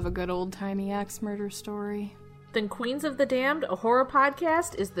do love a good old-timey axe murder story. Then Queens of the Damned, a horror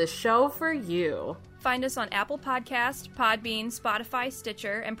podcast, is the show for you. Find us on Apple Podcast, Podbean, Spotify,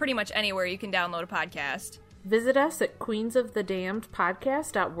 Stitcher, and pretty much anywhere you can download a podcast. Visit us at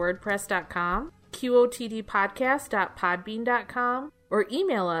queensofthedamnedpodcast.wordpress.com, qotdpodcast.podbean.com, or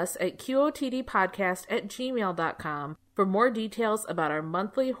email us at qotdpodcast@gmail.com for more details about our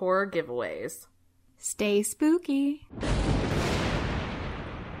monthly horror giveaways. Stay spooky.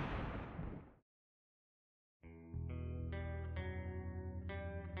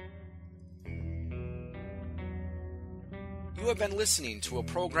 You have been listening to a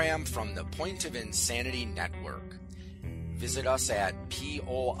program from the Point of Insanity Network. Visit us at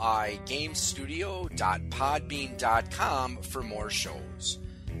poigamestudio.podbean.com for more shows.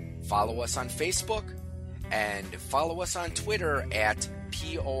 Follow us on Facebook and follow us on Twitter at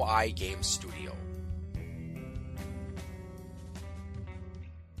POI Game Studio.